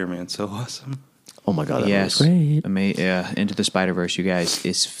Spider-Man's so awesome. Oh my God, that yes. was great. Into the Spider-Verse, you guys,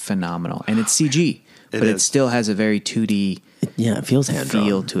 is phenomenal. And it's CG, but it is. still has a very 2D Yeah, it feels hand-drawn.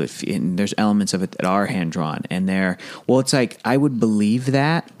 feel to it. And there's elements of it that are hand-drawn. And it's like, I would believe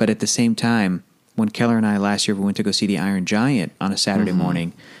that, but at the same time, when Keller and I last year, we went to go see The Iron Giant on a Saturday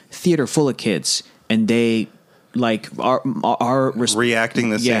morning, theater full of kids, and they... like are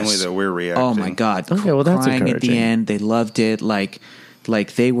Reacting the same way that we're reacting. Oh my God! Okay, well, that's crying at encouraging. the end. They loved it. Like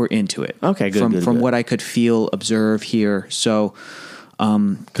they were into it. Okay, good, From good, from good. what I could feel, observe, hear. So,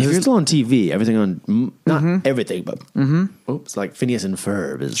 Because it's still on TV. Everything on not everything, but oops, like Phineas and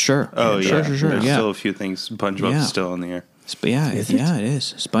Ferb is Sure. Oh yeah, Sure. There's Yeah. still a few things. SpongeBob's Yeah. still in the air. Yeah, Is yeah, it? it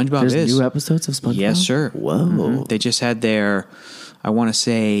is. SpongeBob There's is. new episodes of SpongeBob. Yes, sir. Whoa. Mhm. They just had their, I want to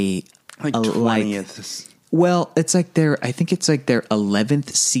say, Like a- 20th. well, it's like I think it's like their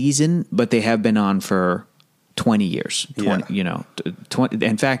 11th season, but they have been on for 20 years. 20, Yeah. You know, 20,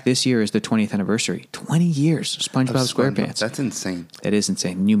 in fact, this year is the 20th anniversary. 20 years. SpongeBob SquarePants. That's insane. That is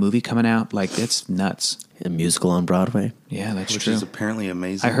insane. New movie coming out. Like, it's nuts. A musical on Broadway. Yeah, that's Which true. is apparently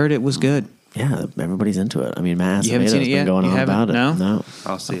amazing. I heard it was good. Yeah, everybody's into it. I mean, Matt You haven't Acevedo's seen it been yet? going You on haven't? about it. No?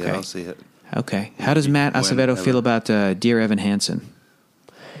 I'll see it. Okay. I'll see it. Okay. How does Matt Acevedo Whenever. feel about Dear Evan Hansen?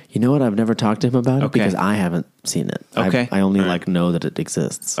 You know what? I've never talked to him about it Okay. because I haven't seen it. Okay. I only All right. like know that it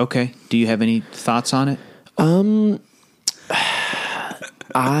exists. Okay. Do you have any thoughts on it?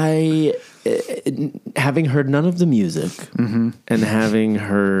 I, having heard none of the music and having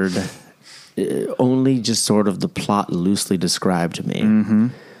heard only just sort of the plot loosely described to me,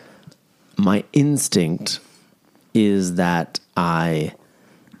 my instinct is that I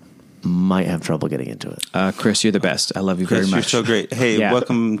might have trouble getting into it. Chris, you're the best. I love you very Chris, you're much. so great. Hey, Yeah.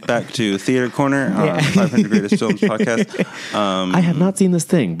 welcome back to Theater Corner, our 500 Greatest Films podcast. I have not seen this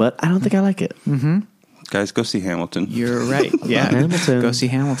thing, but I don't think I like it. Guys, go see Hamilton. You're right. Yeah. Hamilton. Go see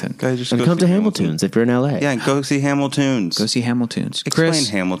Hamilton. Guys, just And go come see to Hamilton's if you're in LA. Yeah, go see Hamilton's. Go see Hamilton's. Explain Chris.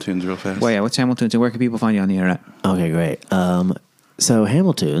 Hamilton's real fast. Well, yeah, what's Hamilton's and where can people find you on the internet? Okay, great. So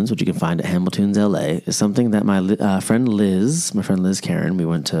Hamilton's, which you can find at Hamilton's LA, is something that my friend Liz Karen, we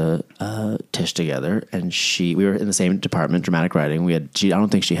went to Tisch together, and we were in the same department, dramatic writing. I don't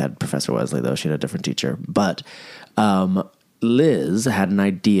think she had Professor Wesley though; she had a different teacher. But Liz had an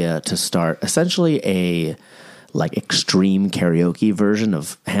idea to start essentially a like extreme karaoke version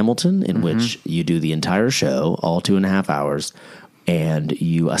of Hamilton, in which you do the entire show, all 2.5 hours. And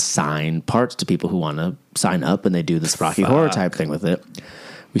you assign parts to people who want to sign up, and they do this Rocky Horror type thing with it.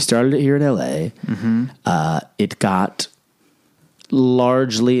 We started it here in LA. It got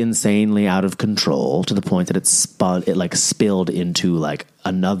largely insanely out of control to the point that it spilled into like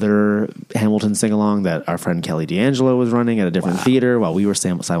another Hamilton sing along that our friend Kelly D'Angelo was running at a different theater while we were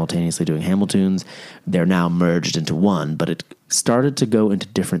simultaneously doing Hamilton's. They're now merged into one, but it started to go into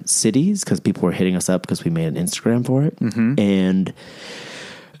different cities because people were hitting us up because we made an Instagram for it. And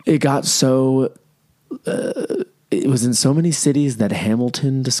it got so it was in so many cities that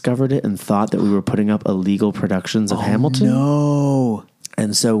Hamilton discovered it and thought that we were putting up illegal productions of Hamilton. No.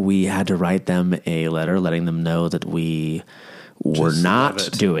 And so we had to write them a letter letting them know that we were Just not love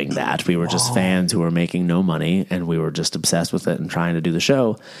it. doing that. We were just fans who were making no money, and we were just obsessed with it and trying to do the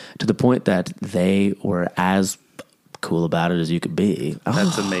show, to the point that they were as cool about it as you could be.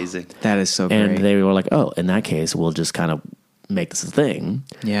 That's amazing. That is so great. And they were like, oh, in that case, we'll just kind of make this a thing.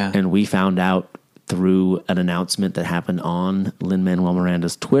 Yeah. And we found out through an announcement that happened on Lin-Manuel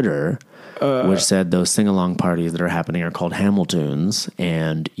Miranda's Twitter, which said those sing-along parties that are happening are called Hamiltons,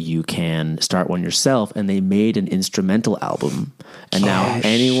 and you can start one yourself. And they made an instrumental album. And now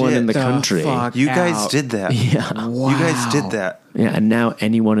anyone in the shit. country... fuck? You guys Out. did that. Yeah. You guys did that. Yeah, and now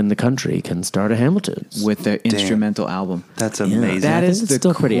anyone in the country can start a Hamilton's. with the instrumental album. That's Yeah. amazing. That I is think the it's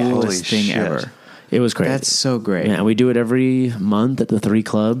still pretty coolest Holy thing shit. ever. It was crazy. That's so great. Yeah, and we do it every month at the 3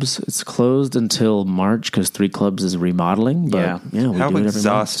 Clubs. It's closed until March because 3 Clubs is remodeling. But Yeah. we How do it every month.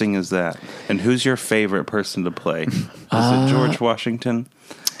 exhausting is that? And who's your favorite person to play? Is it George Washington?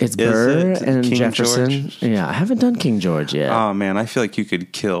 It's Is Burr it and King Jefferson. George? Yeah, I haven't done King George yet. Oh man, I feel like you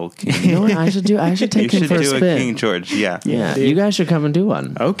could kill King. You know what I should do? I should You take him should for a do a spin. King George. Yeah. Yeah, you guys should come and do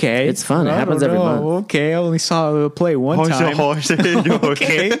one. Okay. It's fun. It I happens don't every know. month. Okay, I only saw it play one time.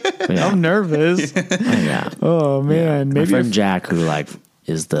 Okay. Yeah. I'm nervous. Oh, yeah. Oh man, My maybe friend Jack, who like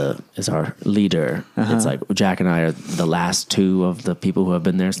is our leader. It's like Jack and I are the last 2 of the people who have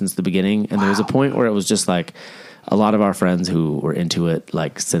been there since the beginning. And there was a point where it was just like a lot of our friends who were into it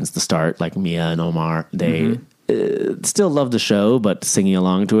like since the start, like Mia and Omar, they still love the show, but singing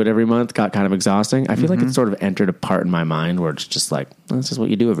along to it every month got kind of exhausting. I feel like it sort of entered a part in my mind where it's just like, that's just what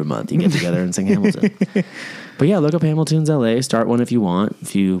you do every month. You get together and sing Hamilton. But yeah, look up Hamilton's LA. Start one if you want.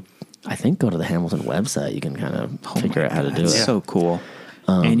 If you, I think, go to the Hamilton website, you can kind of figure out how to do it. That's so cool.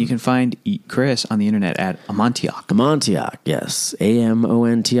 And you can find Chris on the internet at Amontioc. Amontioc, yes.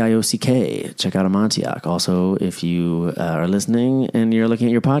 AMONTIOCK. Check out Amontioc. Also, if you are listening and you're looking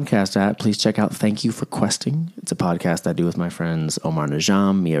at your podcast app, please check out Thank You for Questing. It's a podcast I do with my friends Omar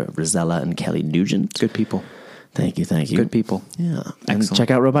Najam, Mia Rizella, and Kelly Nugent. Good people. Thank you. Good people. Yeah. And Excellent.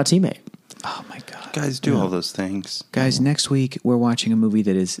 check out Robot Teammate. Oh my god. Guys do all those things. Guys, next week we're watching a movie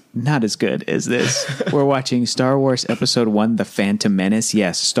that is not as good as this. We're watching Star Wars Episode 1, The Phantom Menace.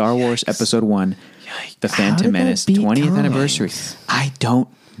 Yes, Star Wars Episode 1, The Phantom did that Menace, beat 20th Tom anniversary. Hanks? I don't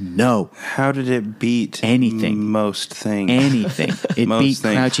know How did it beat Anything. Most things. anything. It Most beat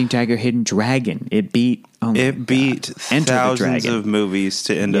things. Crouching Tiger, Hidden Dragon. It beat... Oh my It beat God. Enter the thousands Dragon. of movies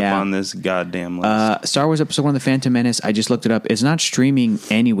to end Yeah. up on this goddamn list. Star Wars Episode 1, The Phantom Menace, I just looked it up. It's not streaming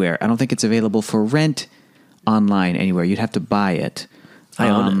anywhere. I don't think it's available for rent online anywhere. You'd have to buy it. I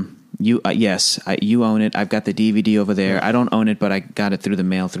own You you own it. I've got the DVD over there. I don't own it, but I got it through the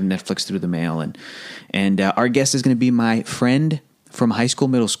mail, through Netflix, through the mail. And our guest is going to be my friend from high school,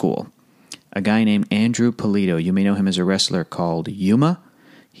 middle school, a guy named Andrew Polito. You may know him as a wrestler called Yuma.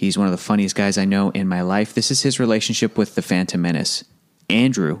 He's one of the funniest guys I know in my life. This is his relationship with the Phantom Menace.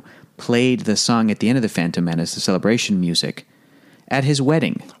 Andrew played the song at the end of the Phantom Menace, the celebration music, at his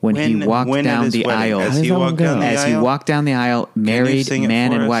wedding when he walked when at down his the wedding? aisle. As How he does that walked one down go? the As he aisle? walked down the aisle, married sing it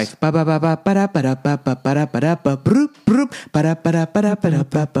man for and us? wife.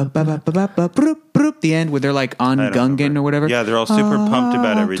 The end where they're like on I don't Gungan remember. or whatever. Yeah, they're all super pumped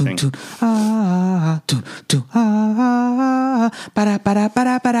about everything.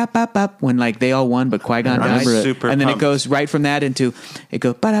 When like they all won, but Qui-Gon I'm died, super and then it pumped. goes right from that into it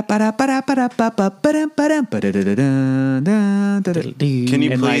goes. Can Can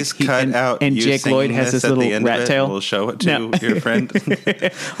you And, like, please he- cut and- out and you Jake Lloyd singing has this at little the end rat of it? tail? We'll show it to No. your friend.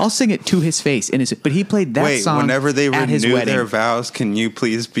 I'll sing it to his face, but he played that Wait, song whenever they at his renew wedding. their vows, can you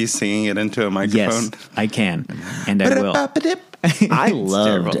please be singing it into a microphone? Yes, I can, and I will. I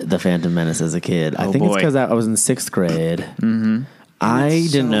loved terrible. The Phantom Menace as a kid. I Oh, think it's boy. because I was in 6th grade. Mm-hmm. I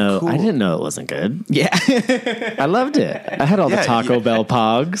didn't know. cool. I didn't know it wasn't good. Yeah, I loved it. I had all the Yeah, Taco Bell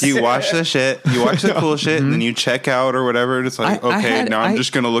pogs. You watch the shit, you watch the cool shit, and then you check out or whatever. And it's like, now I'm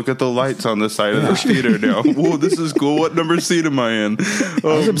just going to look at the lights on the side of the theater now. Whoa, this is cool. What number seat am I in?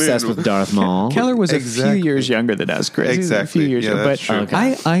 Oh, I was obsessed with Darth Maul. Keller was a Exactly. few years younger than us, Chris. He was a Exactly. few years Yeah, younger, that's but true.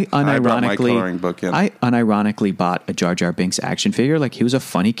 I brought my coloring unironically, book in. I unironically bought a Jar Jar Binks action figure. Like he was a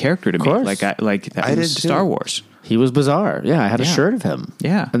funny character to me. course. Like that I was did too. Star Wars. He was bizarre. Yeah, I had a Yeah. shirt of him.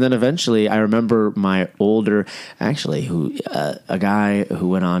 Yeah. And then eventually, I remember my older, actually, a guy who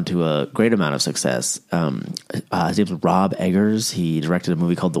went on to a great amount of success. His name was Rob Eggers. He directed a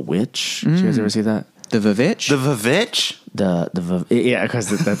movie called The Witch. Did you guys ever see that? The Vivitch. The Vavitch? Yeah, because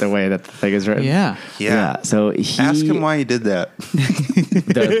that's the way that the thing is written. Yeah. Yeah. So he Ask him why he did that.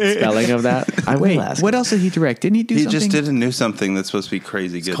 the spelling of that. I will Wait, ask. what else did he direct? Didn't he do He something? just did a new something that's supposed to be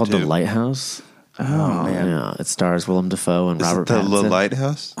crazy good It's called too. The Lighthouse. Oh, man. Yeah, it stars Willem Dafoe and Is Robert it the Pattinson.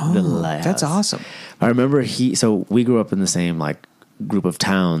 Lighthouse? The Lighthouse. That's awesome. I remember so we grew up in the same like group of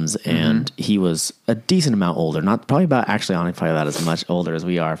towns, and he was a decent amount older. Not probably about as much older as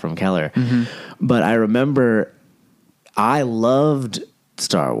we are from Keller. But I remember I loved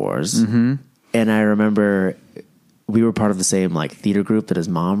Star Wars, and I remember we were part of the same like theater group that his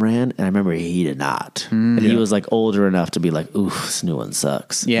mom ran, and I remember he did not, and he was like older enough to be like, "Oof, this new one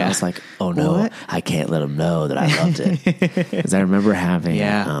sucks." Yeah. and I was like, "Oh no, What? I can't let him know that I loved it," because I remember having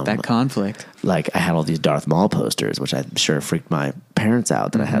That conflict. like I had all these Darth Maul posters, which I'm sure freaked my parents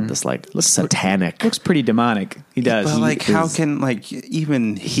out. That I had this like satanic. Looks pretty demonic. He does. But like, how is- can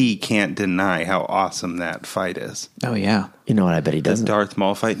even he can't deny how awesome that fight is? Oh yeah. You know what? I bet he The doesn't. Darth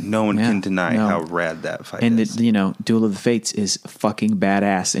Maul fight, no one Yeah, can deny no. how rad that fight And is. Duel of the Fates is fucking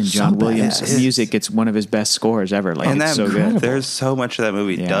badass, and John Williams' badass. music, it's one of his best scores ever. Like and it's that so good. there's so much of that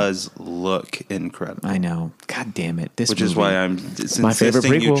movie Yeah. does look incredible. I know. God damn it! This Which is movie- why I'm my favorite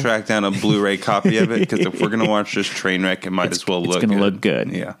insisting you prequel. track down a Blu-ray copy of it, because if we're gonna watch this train wreck, it might as well look. it's gonna good. look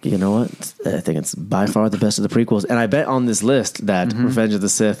good. Yeah. You know what? I think it's by far the best of the prequels, and I bet on this list that Revenge of the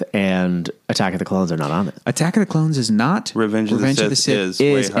Sith and Attack of the Clones are not on it. Attack of the Clones is not. Revenge of the Sith is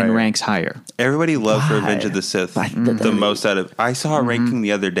way and higher. ranks higher. Everybody loved Why? Revenge of the Sith the most out of. I saw a ranking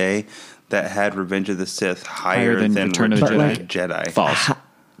the other day that had Revenge of the Sith higher than than Return of the Return of Jedi. the Jedi. False.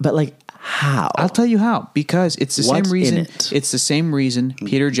 But like, how? I'll tell you how. Because it's the What's same reason. in it? It's the same reason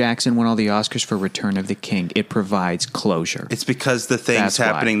Peter Jackson won all the Oscars for Return of the King. It provides closure. It's because the thing's That's why.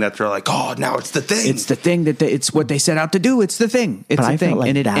 happening that they're like, oh, now it's the thing. It's the thing it's what they set out to do. It's the thing. It's but the I thing, felt like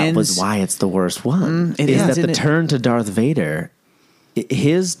and it that ends. was why it's the worst one. it is is, that isn't the it? turn to Darth Vader,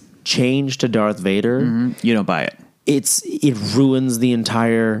 his change to Darth Vader, You don't buy it. it ruins the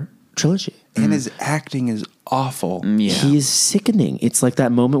entire trilogy. and his acting is awful. Yeah. He's sickening. It's like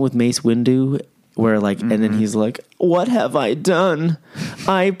that moment with Mace Windu where like, and then he's like, "What have I done?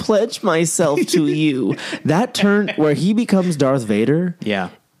 I pledge myself to you." That turn where he becomes Darth Vader, Yeah.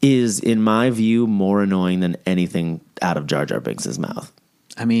 is in my view more annoying than anything out of Jar Jar Binks' mouth.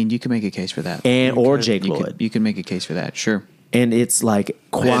 I mean, you can make a case for that. or Jake Lloyd. You can make a case for that, sure. And it's like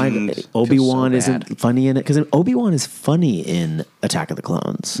And Obi-Wan feels so isn't bad. funny in it because Obi-Wan is funny in Attack of the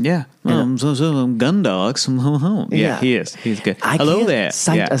Clones. Yeah. Gun dogs. Yeah. Yeah, he is. He's good. I Hello can't there.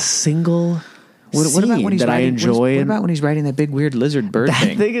 cite Yeah. a single What scene about when he's that I riding, enjoy. What about when he's riding that big weird lizard bird that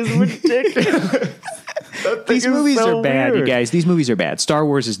thing? thing is ridiculous. These movies so are bad, you weird. guys. These movies are bad. Star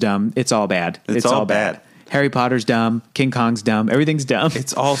Wars is dumb. It's all bad. It's all bad. Harry Potter's dumb. King Kong's dumb. Everything's dumb.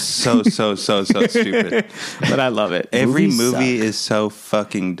 It's all so stupid. But I love it. Every Movies movie suck. is so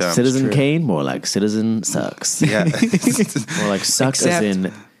fucking dumb. Citizen true. Kane, more like Citizen Sucks. Yeah. More like suck Except- as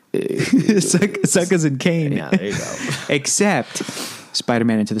in. Suckers and Kane. Yeah, there you go. Except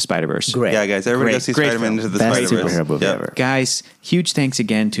Spider-Man Into the Spider-Verse. Great. Yeah, guys, everybody Great, go see great Spider-Man film. Into the Best Spider-Verse. superhero movie Yep. ever. Guys, huge thanks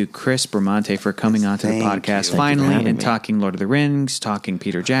again to Chris Bramante for coming onto the Thank podcast you. for finally having and me. talking Lord of the Rings, talking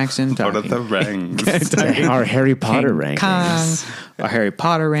Peter Jackson, Lord talking of the Rings. Our Harry Potter King rankings. Kong, our Harry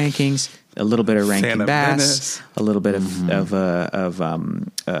Potter rankings, a little bit of Rankin Phantom Bass, Menace. a little bit of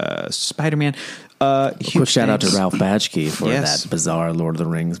Spider-Man. Quick shout out to Ralph Batchke for Yes. that bizarre Lord of the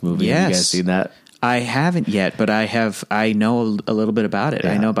Rings movie. Yes. You guys seen that? I haven't yet, but I know a little bit about it.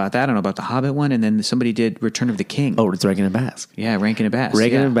 I Yeah. know about that. I know about the Hobbit one, and then somebody did Return of the King. Oh, it's Reagan and Bass. Yeah, Rankin and Bass.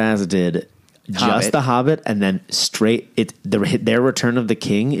 Reagan yeah. and Bass did just Hobbit. The Hobbit, and then their Return of the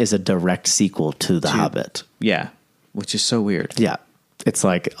King is a direct sequel to the Hobbit. Yeah, which is so weird. Yeah, it's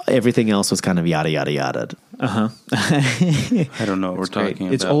like everything else was kind of yada yada yada. I don't know what we're Great.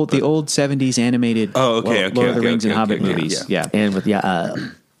 talking It's about. old, the but- old '70s animated. Oh, okay, Lord of the okay, Rings okay, and Hobbit okay, movies. yeah. Yeah. And with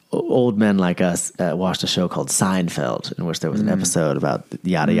old men like us watched a show called Seinfeld, in which there was an episode about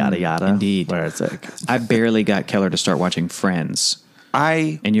yada yada yada. Indeed. where it's like I barely got Keller to start watching Friends.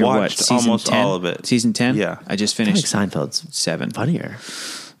 I And you're watched what? Season almost 10? all of it. Season 10? Yeah. I just I feel finished like Seinfeld's 7. funnier.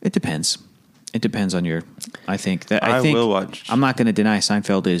 It depends. It depends on your. I think I will watch. I'm not going to deny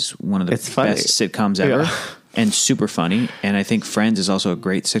Seinfeld is one of the It's funny. best sitcoms ever, Yeah. and super funny. And I think Friends is also a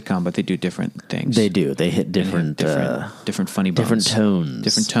great sitcom, but they do different things. They do. They hit They hit different different funny bones. different tones.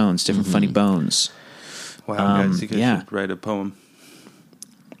 different tones, different funny bones. Wow, guys, you guys yeah. should write a poem.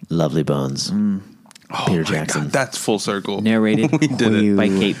 lovely bones. Peter Oh my Jackson. God, that's full circle. Narrated We did it. by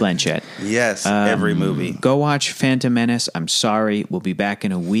Kate Blanchett. Yes, every movie. Go watch Phantom Menace. I'm sorry. We'll be back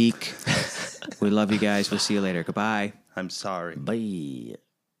in a week. We love you guys. We'll see you later. Goodbye. I'm sorry. Bye.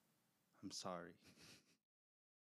 I'm sorry.